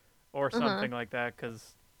 or something like that,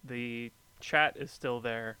 because the chat is still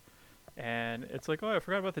there, and it's like, oh, I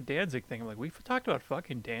forgot about the Danzig thing. I'm like, we've talked about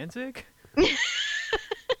fucking Danzig.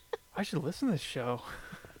 I should listen to this show.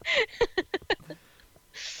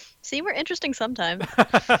 See, we're interesting sometimes.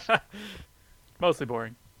 Mostly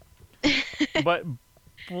boring, but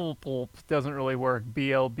doesn't really work.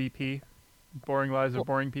 BLBP. Boring lives of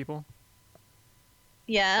boring people.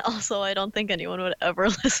 Yeah, also, I don't think anyone would ever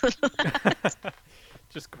listen to that.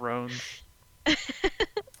 Just groans.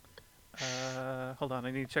 Hold on,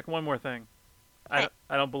 I need to check one more thing. Okay.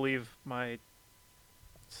 I don't believe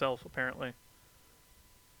myself, apparently.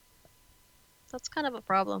 That's kind of a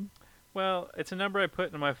problem. Well, it's a number I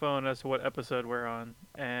put in my phone as to what episode we're on,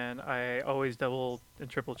 and I always double and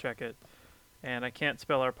triple check it. And I can't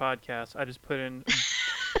spell our podcast. I just put in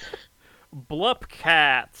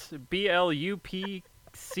Blupcaat.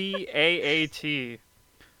 BLUPCAAT.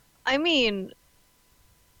 I mean,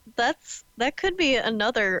 that could be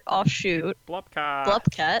another offshoot. Blupcaat.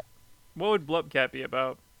 Blupcat. What would Blupcaat be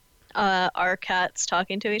about? Our cats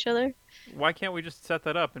talking to each other. Why can't we just set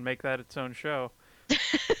that up and make that its own show?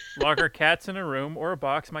 Lock our cats in a room or a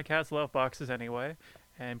box. My cats love boxes anyway.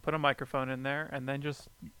 And put a microphone in there and then just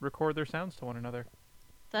record their sounds to one another.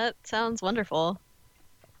 That sounds wonderful.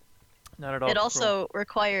 Not at all. It also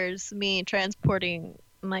requires me transporting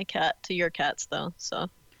my cat to your cats, though. So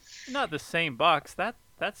not the same box. That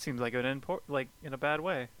seems like in a bad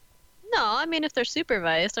way. no, I mean if they're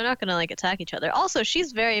supervised, they're not gonna like attack each other. Also,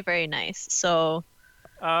 she's very, very nice. So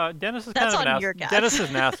Dennis is That's kind of on your cats. Dennis is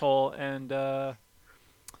an asshole, and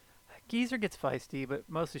Geezer gets feisty, but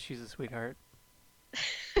mostly she's a sweetheart.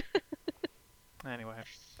 Anyway,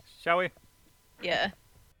 shall we? yeah.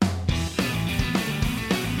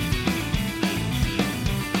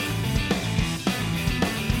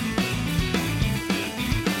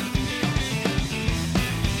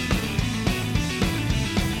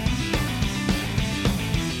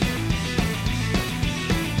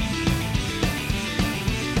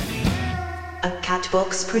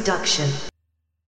 Catbox production.